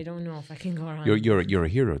 I mean, I don't know if I can go around. You're a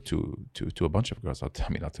hero to a bunch of girls. I'll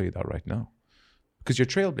tell you that right now, because you're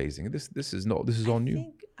trailblazing. This is all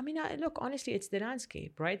new. Look, honestly, it's the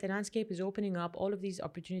landscape, right? The landscape is opening up. All of these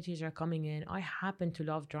opportunities are coming in. I happen to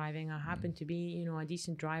love driving. I happen to be, you know, a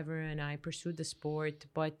decent driver, and I pursued the sport.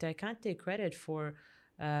 But I can't take credit for,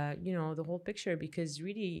 you know, the whole picture, because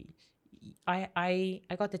really, I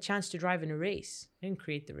got the chance to drive in a race. I didn't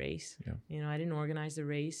create the race. Yeah. You know, I didn't organize the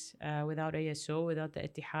race without ASO, without the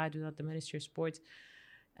Ittihad, without the Ministry of Sports.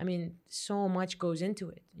 I mean, so much goes into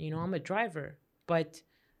it. You know, I'm a driver, but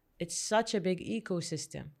it's such a big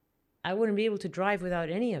ecosystem. I wouldn't be able to drive without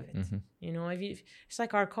any of it. Mm-hmm. You know, it's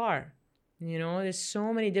like our car. You know, there's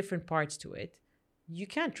so many different parts to it. You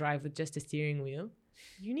can't drive with just a steering wheel.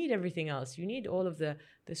 You need everything else. You need all of the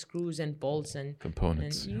screws and bolts and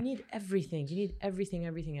components. And you need everything. You need everything.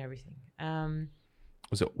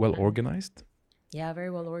 Was it well organized? Yeah, very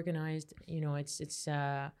well organized. You know, it's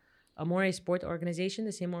a More Sport organization,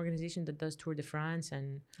 the same organization that does Tour de France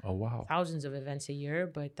and thousands of events a year,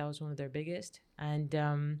 but that was one of their biggest. And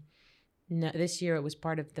this year it was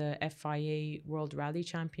part of the FIA World Rally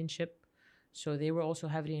Championship. So they were also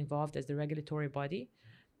heavily involved as the regulatory body.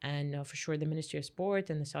 And for sure the Ministry of Sport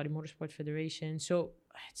and the Saudi Motorsport Federation. So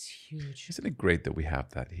it's huge. Isn't it great that we have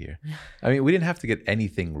that here? I mean, we didn't have to get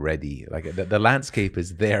anything ready. Like the landscape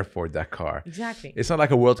is there for Dakar. Exactly. It's not like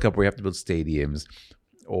a World Cup where you have to build stadiums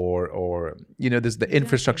or you know, there's the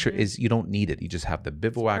infrastructure is, you don't need it. You just have the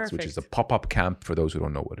bivouacs, which is a pop-up camp for those who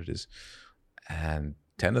don't know what it is. And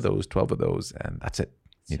 10 of those, 12 of those, and that's it.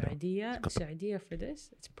 Saudi for this.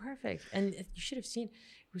 It's perfect. And you should have seen,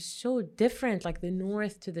 it was so different, like the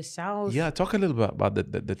north to the south. Yeah, talk a little bit about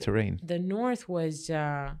the terrain. The north was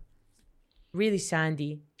really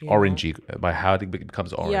sandy. Orangey. By how it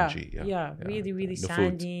becomes orangey. Yeah. Really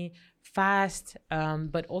sandy, fast,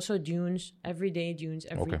 but also dunes, everyday dunes,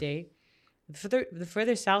 every day. The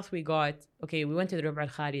further south we got, we went to the Rub' al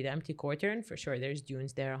Khali, the empty quarter, and for sure there's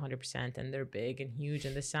dunes there 100%, and they're big and huge,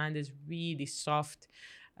 and the sand is really soft,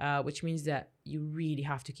 which means that you really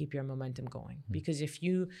have to keep your momentum going. Because if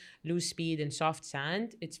you lose speed in soft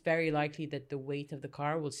sand, it's very likely that the weight of the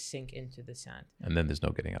car will sink into the sand. And then there's no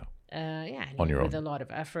getting out. On your own. With a lot of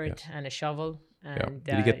effort and a shovel. And,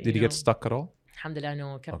 Did you get stuck at all? Alhamdulillah,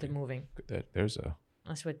 no, kept it moving. There's a...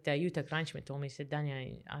 That's what Yuta Kranchman told me. He said,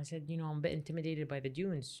 Dania, I said, I'm a bit intimidated by the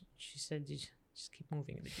dunes. She said, just keep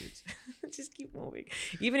moving in the dunes. Just keep moving.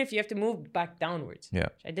 Even if you have to move back downwards. Yeah.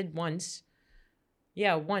 Which I did once.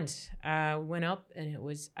 Yeah, once. Went up and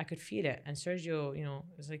I could feel it. And Sergio,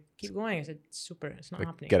 was like, keep going. I said, super, it's not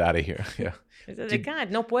happening. Get out of here. Yeah. I said, I can't.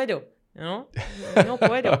 No puedo. No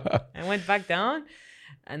puedo. I went back down.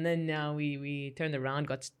 And then we turned around,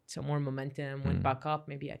 got some more momentum, went back up.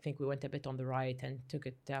 Maybe I think we went a bit on the right and took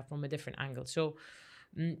it from a different angle. So,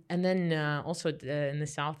 and then also in the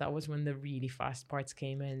south, that was when the really fast parts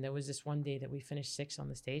came in. There was this one day that we finished 6th on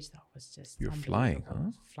the stage. That was just You're flying,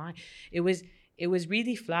 huh? Flying. It was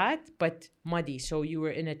really flat but muddy. So you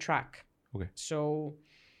were in a track. Okay. So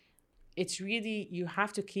it's really, you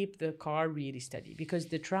have to keep the car really steady because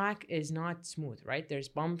the track is not smooth, right? There's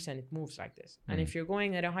bumps and it moves like this. And if you're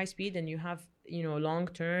going at a high speed and you have, long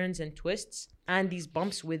turns and twists and these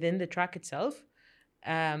bumps within the track itself,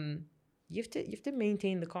 you have to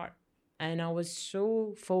maintain the car. And I was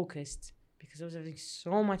so focused because I was having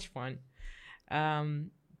so much fun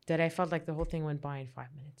that I felt like the whole thing went by in 5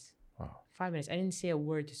 minutes. Wow. 5 minutes. I didn't say a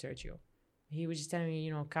word to Sergio. He was just telling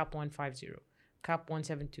me, cap 150, cap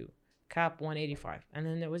 172. Cap 185, and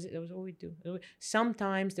then that was all we do.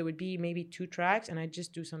 Sometimes there would be maybe 2 tracks, and I'd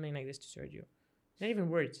just do something like this to Sergio. Not even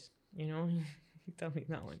words, He told me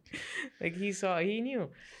that one. Like he knew.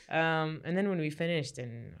 And then when we finished,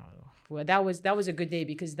 and that was a good day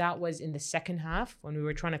because that was in the second half when we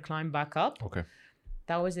were trying to climb back up. Okay.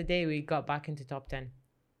 That was the day we got back into top 10.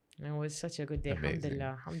 And it was such a good day. Amazing.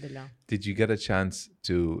 Alhamdulillah. Did you get a chance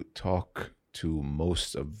to talk to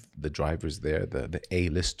most of the drivers there, the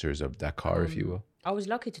A-listers of Dakar, if you will? I was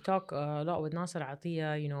lucky to talk a lot with Nasser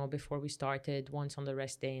Atiya, before we started, once on the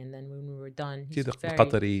rest day, and then when we were done. He's the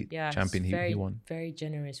Qatari champion, he won. Very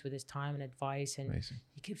generous with his time and advice, and Amazing.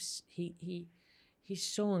 he's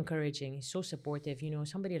so encouraging, he's so supportive,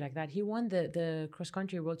 somebody like that. He won the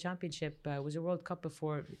cross-country world championship, was a World Cup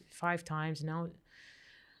before 5 times, now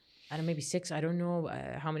I don't know, maybe 6. I don't know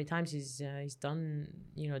how many times he's done,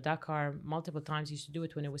 Dakar multiple times. He used to do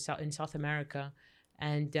it when it was in South America.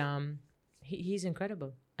 And he's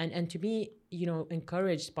incredible. And to be,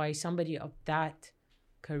 encouraged by somebody of that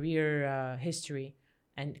career history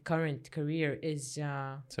and current career is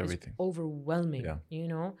everything. Overwhelming,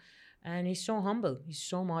 And he's so humble. He's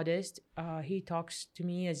so modest. He talks to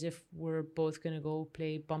me as if we're both going to go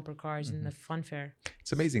play bumper cars in the fun fair.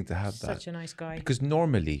 It's amazing to have Such a nice guy. Because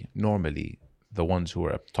normally, the ones who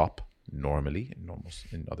are up top,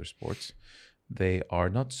 in other sports, they are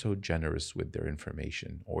not so generous with their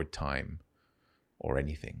information or time or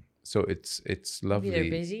anything. So it's lovely. Maybe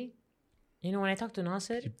they're busy. When I talk to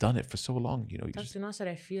Nasser, you've done it for so long. Talk to Nasser,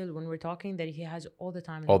 I feel when we're talking that he has all the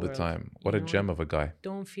time. All the time. What a gem of a guy.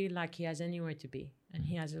 Don't feel like he has anywhere to be, and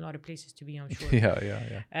he has a lot of places to be. I'm sure. Yeah.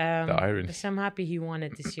 The irony. So I'm happy he won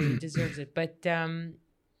it this year. He deserves it. But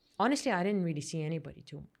honestly, I didn't really see anybody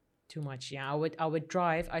too much. Yeah, I would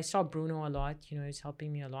drive. I saw Bruno a lot. He's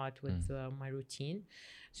helping me a lot with my routine.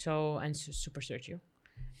 And Super Sergio,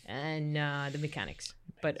 and the mechanics.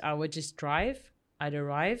 But I would just drive. I'd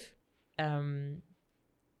arrive.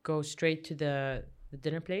 Go straight to the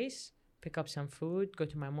dinner place, pick up some food, go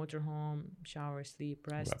to my motorhome, shower, sleep,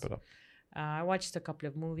 rest. Wrap it up. I watched a couple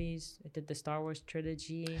of movies. I did the Star Wars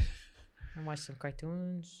trilogy. I watched some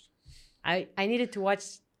cartoons. I needed to watch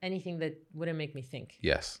anything that wouldn't make me think.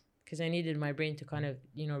 Yes. Because I needed my brain to kind of,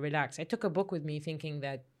 relax. I took a book with me thinking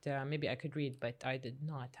that maybe I could read, but I did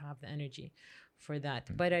not have the energy for that.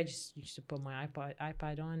 But I just used to put my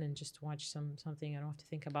iPad on and just watch something I don't have to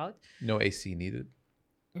think about. No AC needed.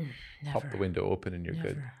 Never. Pop the window open and you're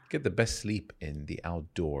good. Get the best sleep in the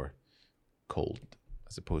outdoor cold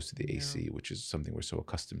as opposed to the AC, which is something we're so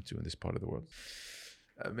accustomed to in this part of the world.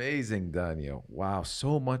 Amazing, Dania. Wow,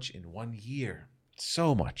 so much in 1 year.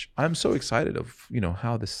 so much. I'm so excited of,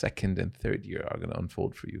 how the second and third year are going to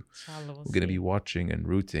unfold for you. Inshallah, We're going to be watching and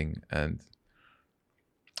rooting. And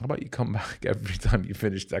how about you come back every time you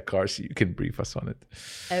finish that car so you can brief us on it?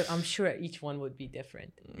 I'm sure each one would be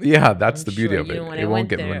different. Yeah, that's the beauty sure, of it. when It I won't went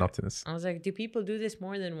get there, monotonous. I was like, do people do this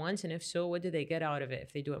more than once? And if so, what do they get out of it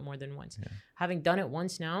if they do it more than once? Yeah. Having done it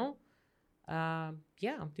once now, I'm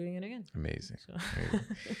doing it again. Amazing. So. Amazing.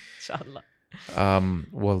 Inshallah.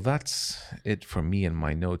 Well, that's it for me and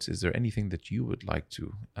my notes. Is there anything that you would like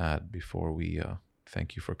to add before we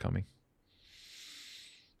thank you for coming?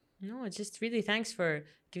 No, it's just really thanks for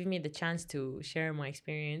giving me the chance to share my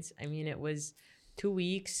experience. I mean, it was 2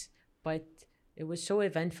 weeks, but it was so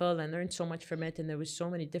eventful and learned so much from it. And there was so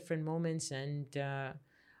many different moments. And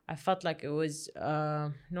I felt like it was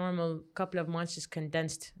a normal couple of months just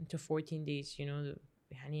condensed into 14 days, I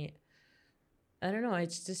don't know.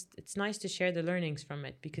 It's nice to share the learnings from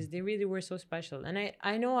it because they really were so special. And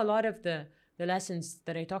I know a lot of the lessons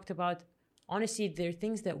that I talked about. Honestly, they're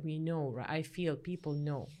things that we know, right? I feel people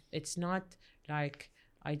know. It's not like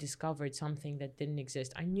I discovered something that didn't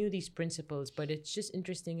exist. I knew these principles, but it's just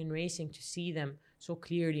interesting in racing to see them so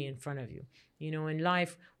clearly in front of you. In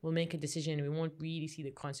life, we'll make a decision and we won't really see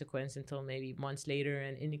the consequence until maybe months later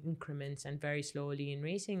and in increments and very slowly. In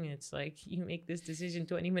racing, it's like you make this decision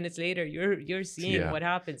 20 minutes later, you're seeing what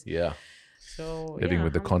happens. Yeah. So living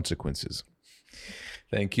with the consequences.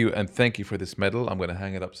 Thank you. And thank you for this medal. I'm going to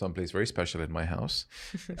hang it up someplace very special in my house.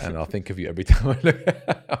 And I'll think of you every time I look.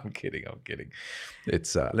 I'm kidding.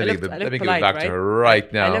 It's let me give it back to her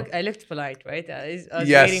right now. I looked polite, right? I was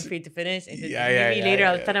waiting for you to finish. I said, maybe later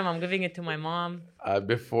I'll tell him I'm giving it to my mom.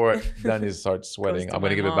 Before Dania starts sweating, I'm going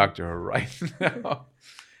to give it back to her right now.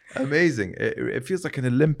 Amazing. It feels like an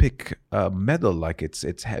Olympic medal. Like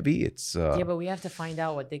it's heavy. It's yeah, but we have to find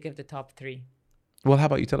out what they give the top 3. Well, how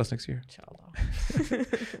about you tell us next year? Inshallah.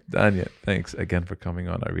 Dania, thanks again for coming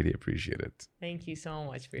on. I really appreciate it. Thank you so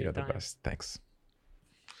much for your time. You're the best. Thanks.